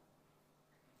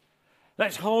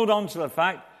 Let's hold on to the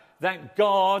fact that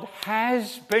God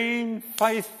has been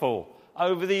faithful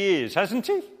over the years, hasn't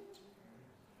he?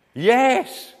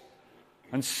 Yes.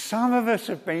 And some of us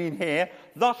have been here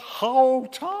the whole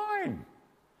time.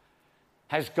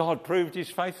 Has God proved his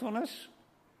faithfulness?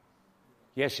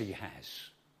 Yes, he has.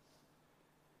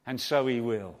 And so he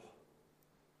will.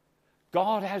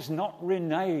 God has not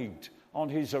reneged on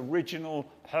his original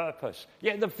purpose.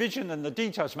 Yet the vision and the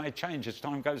details may change as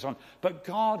time goes on. But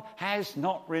God has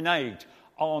not reneged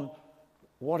on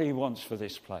what he wants for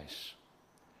this place.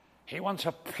 He wants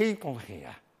a people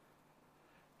here.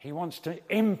 He wants to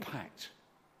impact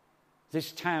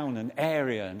this town and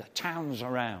area and the towns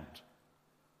around.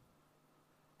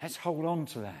 Let's hold on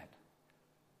to that.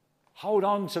 Hold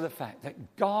on to the fact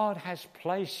that God has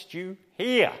placed you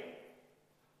here.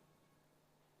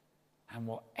 And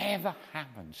whatever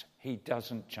happens, he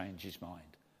doesn't change his mind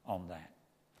on that.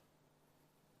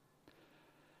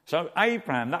 So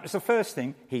Abraham, that was the first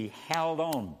thing, he held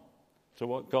on to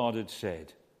what God had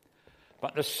said.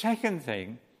 But the second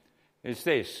thing is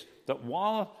this, that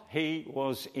while he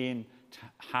was in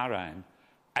Haran,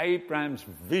 Abraham's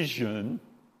vision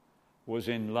was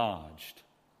enlarged.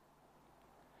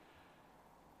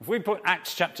 If we put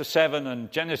Acts chapter 7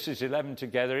 and Genesis 11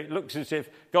 together, it looks as if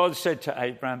God said to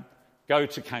Abraham, go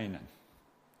to Canaan.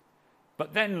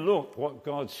 But then look what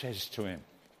God says to him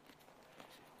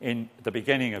in the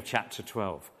beginning of chapter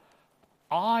 12.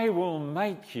 I will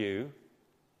make you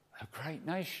a great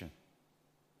nation.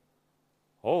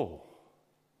 Oh,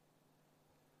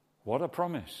 what a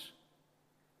promise.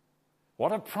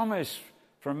 What a promise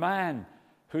for a man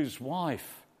whose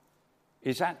wife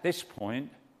is at this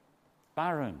point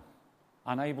barren,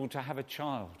 unable to have a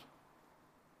child.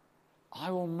 I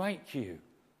will make you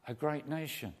a great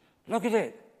nation. Look at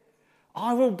it.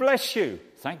 I will bless you.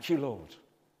 Thank you, Lord.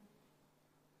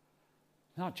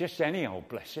 Not just any old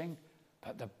blessing,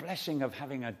 but the blessing of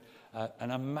having an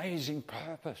amazing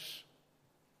purpose.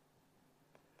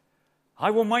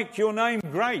 I will make your name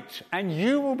great, and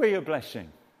you will be a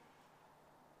blessing.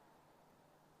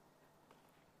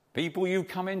 People you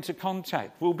come into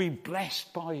contact will be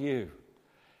blessed by you.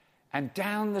 And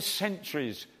down the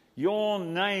centuries, your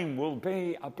name will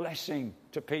be a blessing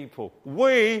to people.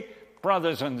 We,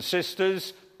 brothers and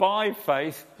sisters, by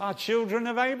faith, are children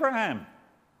of Abraham.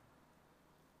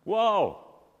 Whoa.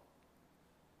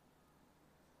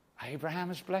 Abraham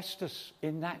has blessed us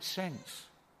in that sense.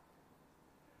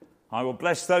 I will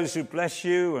bless those who bless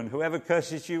you, and whoever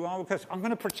curses you, I will curse. I'm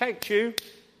going to protect you.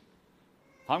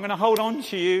 I'm going to hold on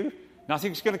to you.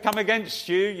 Nothing's going to come against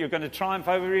you. You're going to triumph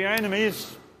over your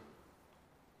enemies.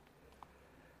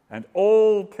 And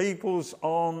all peoples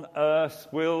on earth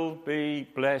will be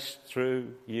blessed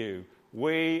through you.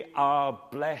 We are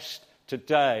blessed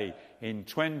today in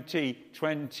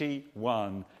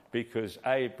 2021 because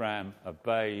Abraham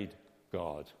obeyed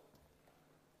God.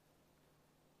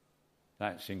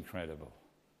 That's incredible.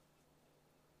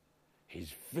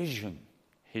 His vision,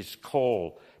 his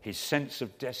call, his sense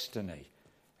of destiny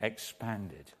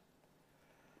expanded.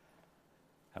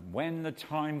 And when the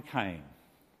time came,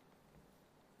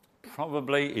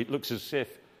 probably it looks as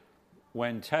if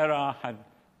when Terah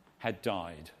had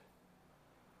died,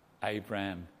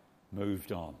 Abraham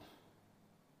moved on,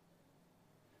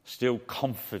 still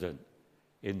confident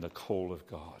in the call of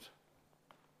God.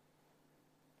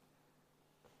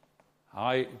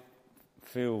 I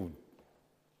feel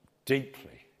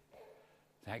deeply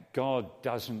that God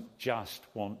doesn't just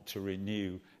want to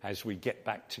renew as we get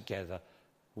back together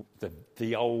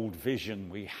the old vision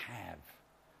we have.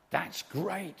 That's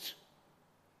great.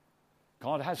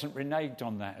 God hasn't reneged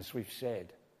on that, as we've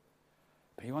said.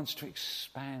 But he wants to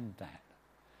expand that.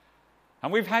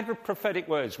 And we've had prophetic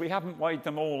words. We haven't weighed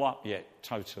them all up yet,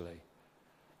 totally.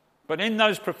 But in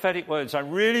those prophetic words, I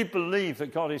really believe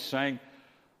that God is saying,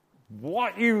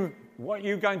 what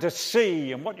you're going to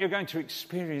see and what you're going to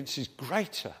experience is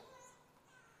greater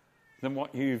than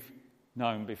what you've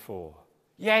known before.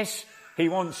 Yes, he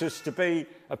wants us to be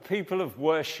a people of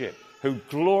worship who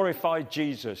glorify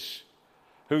Jesus,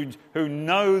 who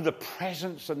know the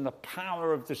presence and the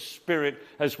power of the Spirit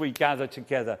as we gather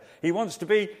together. He wants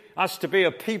us to be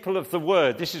a people of the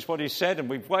Word. This is what he said, and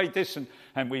we've weighed this,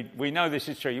 and we know this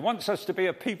is true. He wants us to be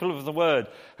a people of the Word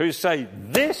who say,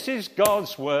 this is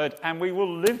God's Word, and we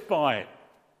will live by it.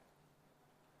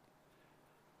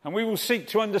 And we will seek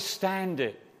to understand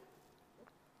it.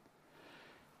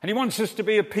 And he wants us to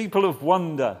be a people of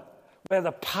wonder, where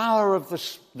the power of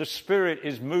the Spirit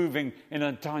is moving in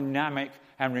a dynamic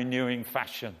and renewing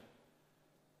fashion.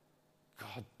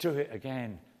 God, do it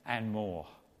again and more.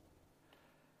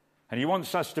 And he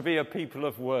wants us to be a people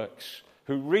of works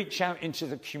who reach out into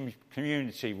the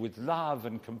community with love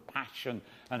and compassion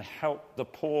and help the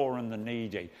poor and the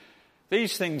needy.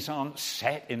 These things aren't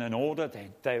set in an order.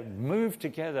 They move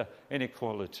together in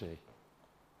equality.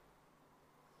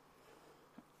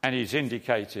 And he's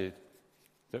indicated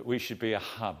that we should be a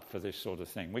hub for this sort of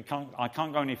thing. I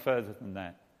can't go any further than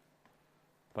that.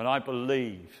 But I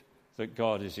believe that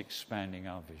God is expanding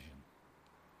our vision.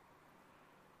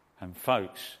 And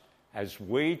folks, as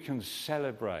we can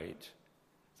celebrate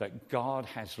that God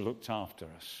has looked after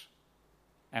us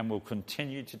and will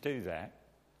continue to do that,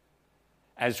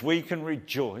 as we can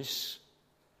rejoice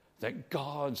that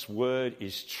God's word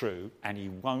is true and he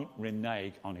won't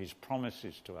renege on his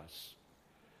promises to us,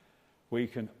 we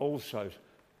can also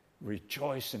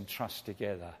rejoice and trust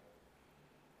together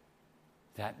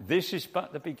that this is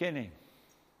but the beginning.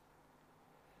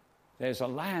 There's a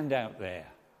land out there,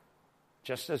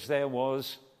 just as there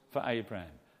was for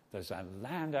Abraham. There's a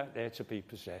land out there to be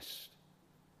possessed.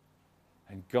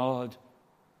 And God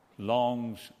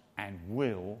longs and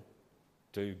will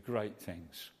do great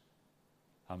things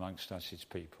amongst us, his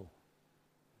people.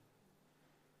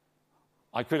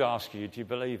 I could ask you, do you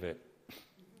believe it?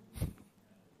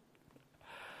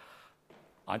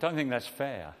 I don't think that's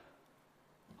fair.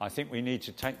 I think we need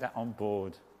to take that on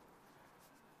board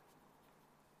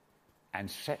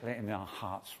and settle it in our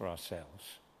hearts for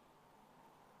ourselves.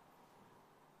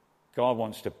 God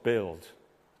wants to build,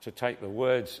 to take the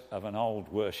words of an old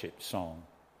worship song,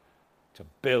 to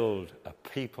build a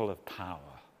people of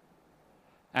power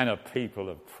and a people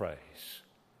of praise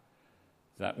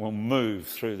that will move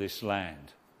through this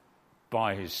land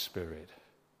by his Spirit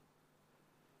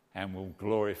and will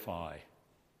glorify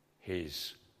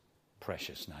his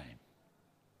precious name.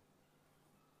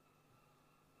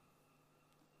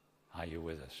 Are you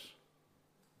with us?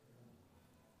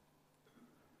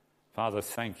 Father,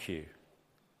 thank you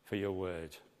for your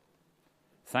word.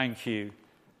 Thank you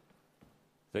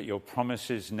that your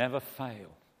promises never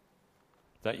fail,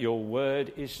 that your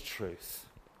word is truth.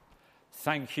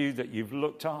 Thank you that you've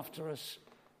looked after us,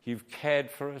 you've cared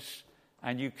for us,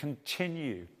 and you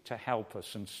continue to help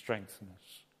us and strengthen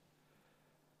us.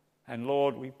 And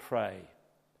Lord, we pray,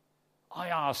 I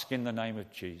ask in the name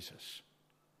of Jesus,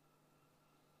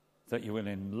 that you will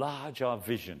enlarge our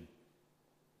vision,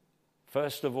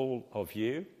 first of all of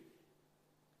you,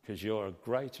 because you're a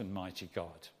great and mighty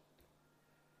God.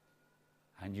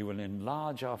 And you will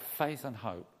enlarge our faith and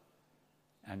hope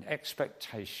and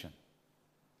expectation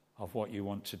of what you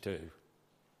want to do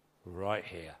right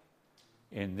here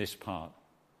in this part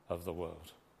of the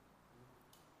world.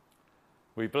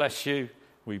 We bless you,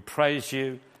 we praise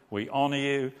you, we honour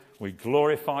you, we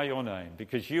glorify your name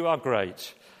because you are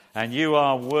great and you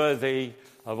are worthy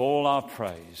of all our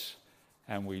praise.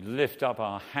 And we lift up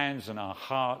our hands and our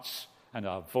hearts and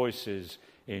our voices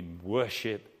in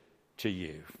worship to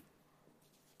you.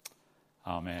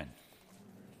 Amen.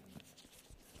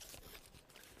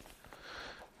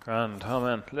 Grand,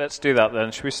 amen. Let's do that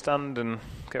then. Should we stand and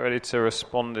get ready to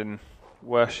respond in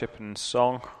worship and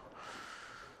song?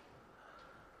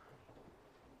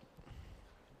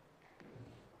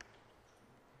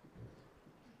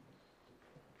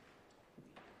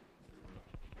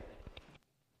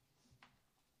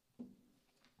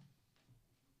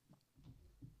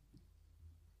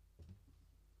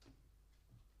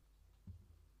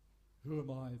 Who am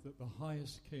I that the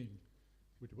highest King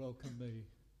would welcome me?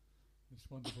 It's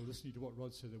wonderful listening to what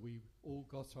Rod said, that we all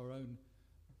got our own.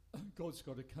 God's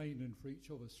got a Canaan for each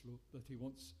of us, Lord, that he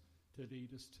wants to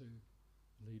lead us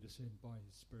in by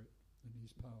his Spirit and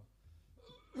his power.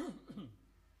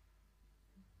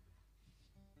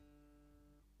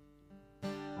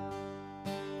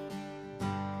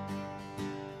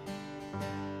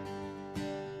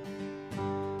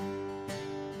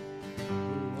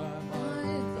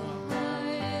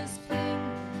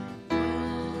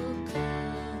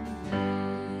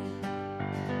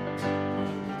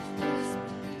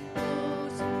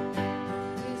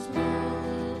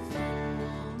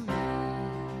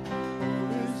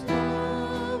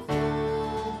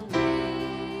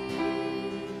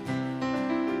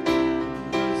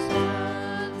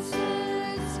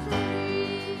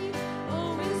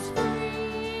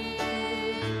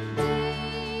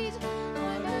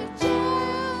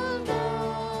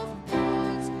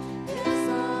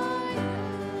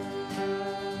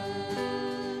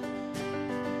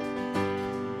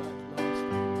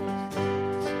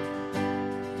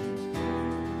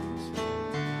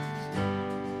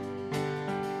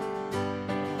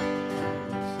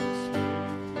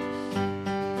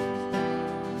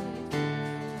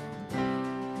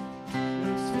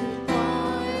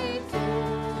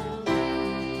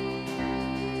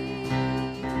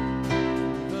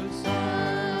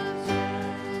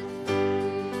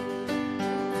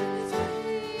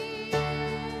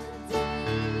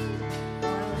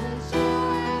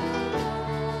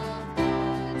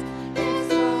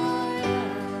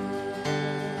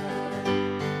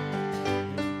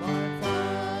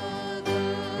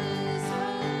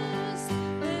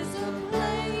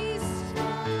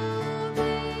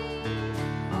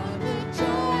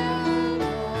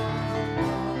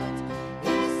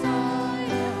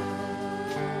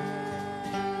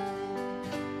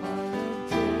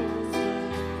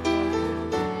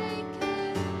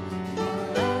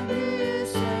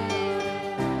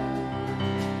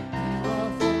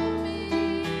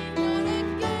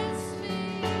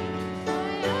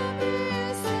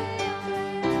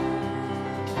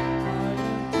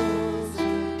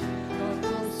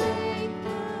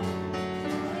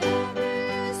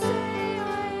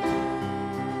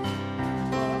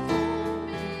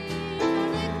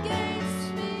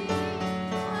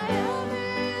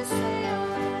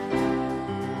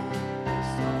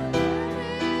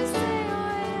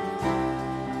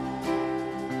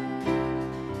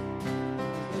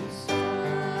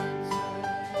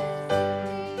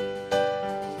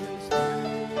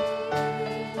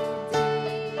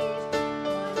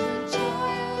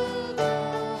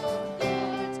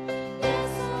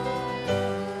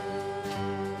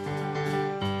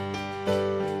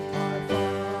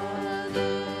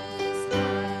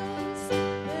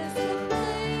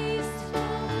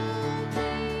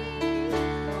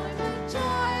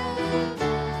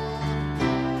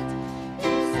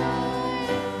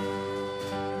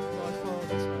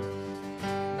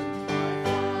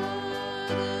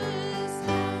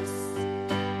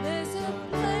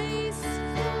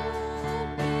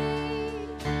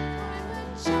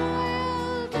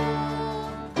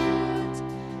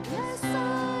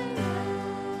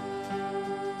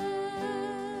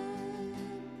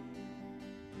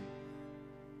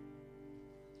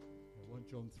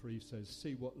 John 3 says,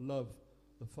 see what love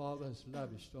the Father has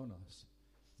lavished on us,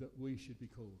 that we should be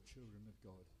called children of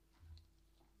God.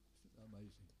 Isn't that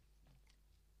amazing?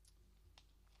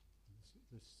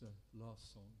 This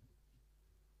last song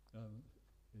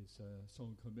is a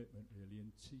song commitment, really.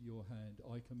 Into your hand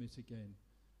I commit again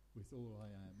with all I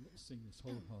am. Let's sing this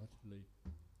wholeheartedly.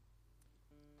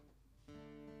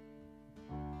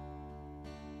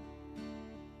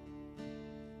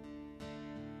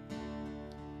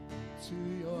 To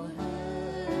your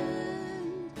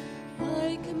hand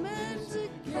I commit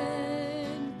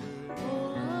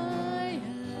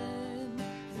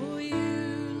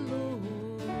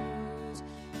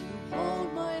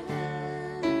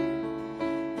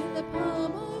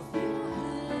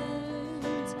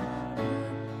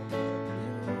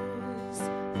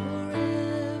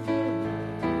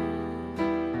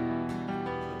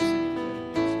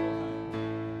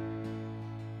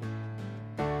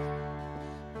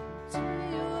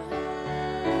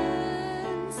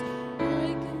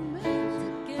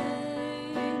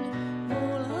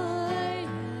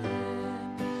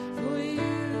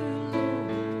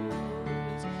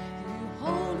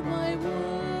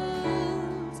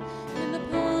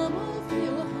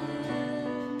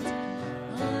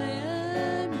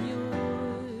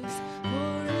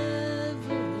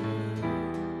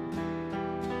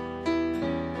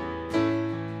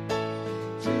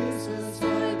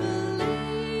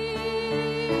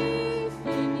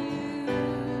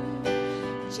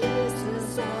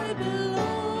Jesus, I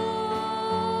belong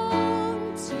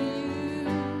to you.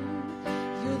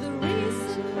 You're the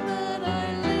reason that I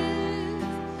live,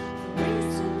 the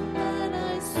reason that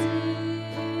I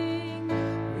sing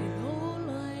with all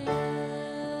I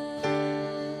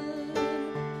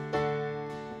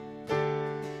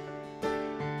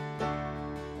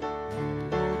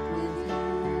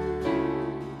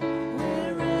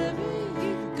wherever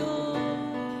you go,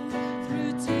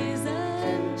 through tears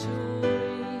and joy,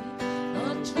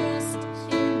 I'll trust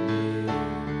in you,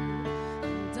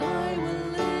 and I will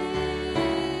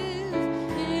live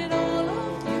in all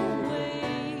of your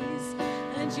ways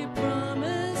and your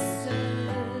promises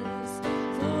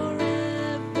forever.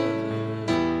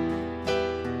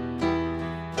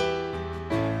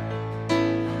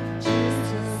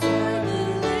 Jesus, I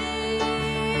believe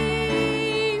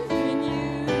in you.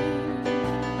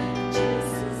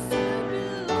 Jesus, I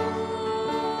belong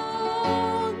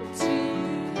to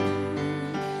you.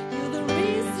 You're the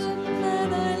reason that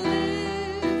I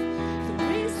live, the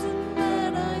reason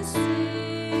that I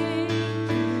sing.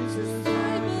 Jesus, I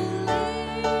believe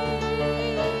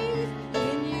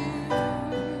in you.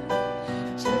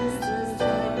 Jesus,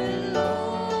 I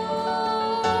belong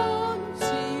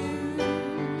to you.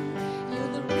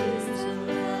 You're the reason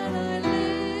that I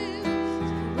live,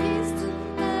 the reason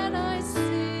that I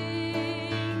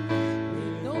sing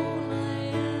with all I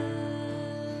am.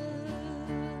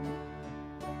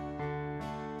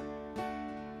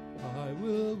 I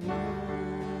will worship.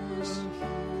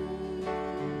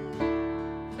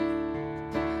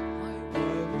 I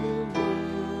will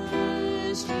worship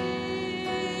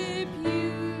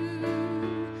you.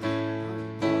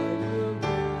 I will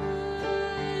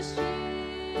worship.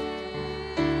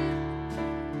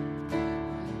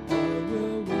 I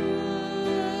will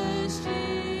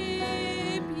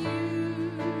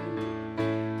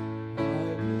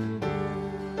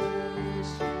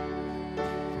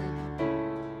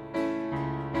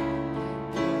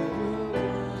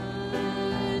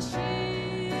Worship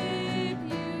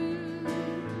you.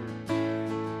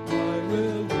 I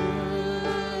will worship.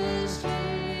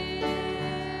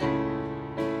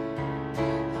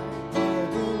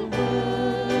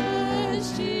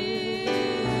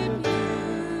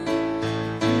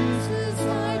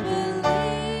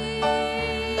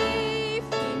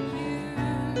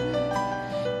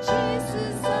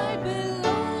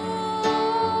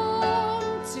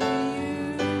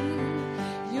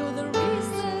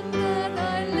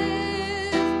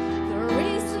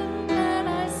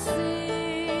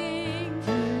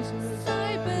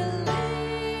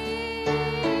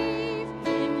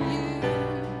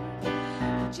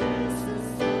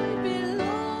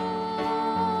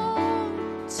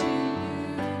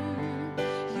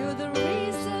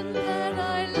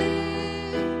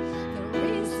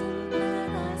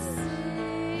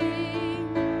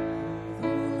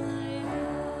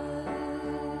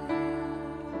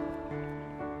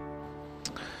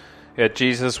 Yeah,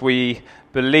 Jesus, we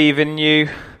believe in you.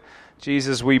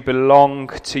 Jesus, we belong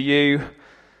to you.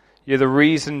 You're the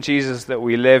reason, Jesus, that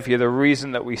we live. You're the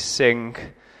reason that we sing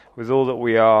with all that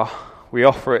we are. We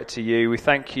offer it to you. We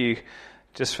thank you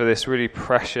just for this really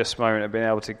precious moment of being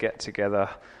able to get together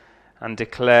and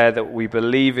declare that we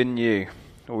believe in you,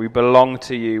 that we belong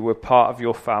to you, we're part of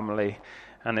your family,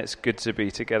 and it's good to be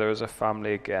together as a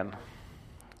family again.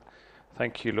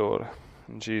 Thank you, Lord,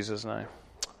 in Jesus' name.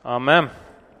 Amen.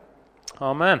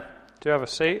 Amen. Do have a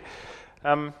seat.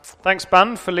 Thanks,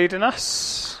 band, for leading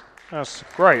us. That's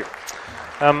great.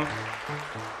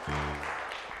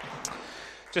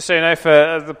 Just so you know,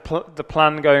 for the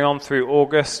plan going on through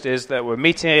August is that we're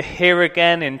meeting here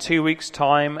again in 2 weeks'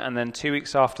 time, and then 2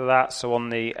 weeks after that, so on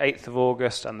the 8th of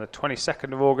August and the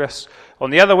 22nd of August. On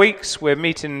the other weeks, we're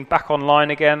meeting back online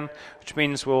again, which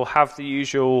means we'll have the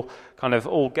usual kind of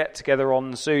all get together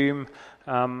on Zoom,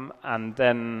 and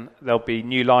then there'll be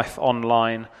New Life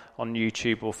online on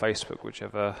YouTube or Facebook,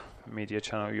 whichever media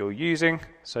channel you're using,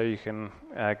 so you can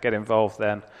get involved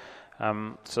then.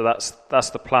 So that's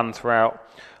the plan throughout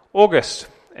August.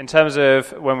 In terms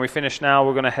of when we finish now,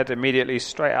 we're going to head immediately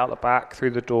straight out the back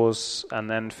through the doors, and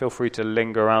then feel free to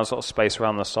linger around, sort of space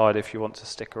around the side if you want to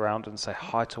stick around and say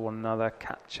hi to one another,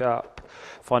 catch up,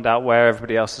 find out where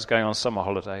everybody else is going on summer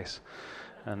holidays,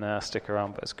 and stick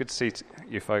around. But it's good to see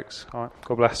you folks. All right,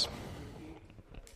 God bless.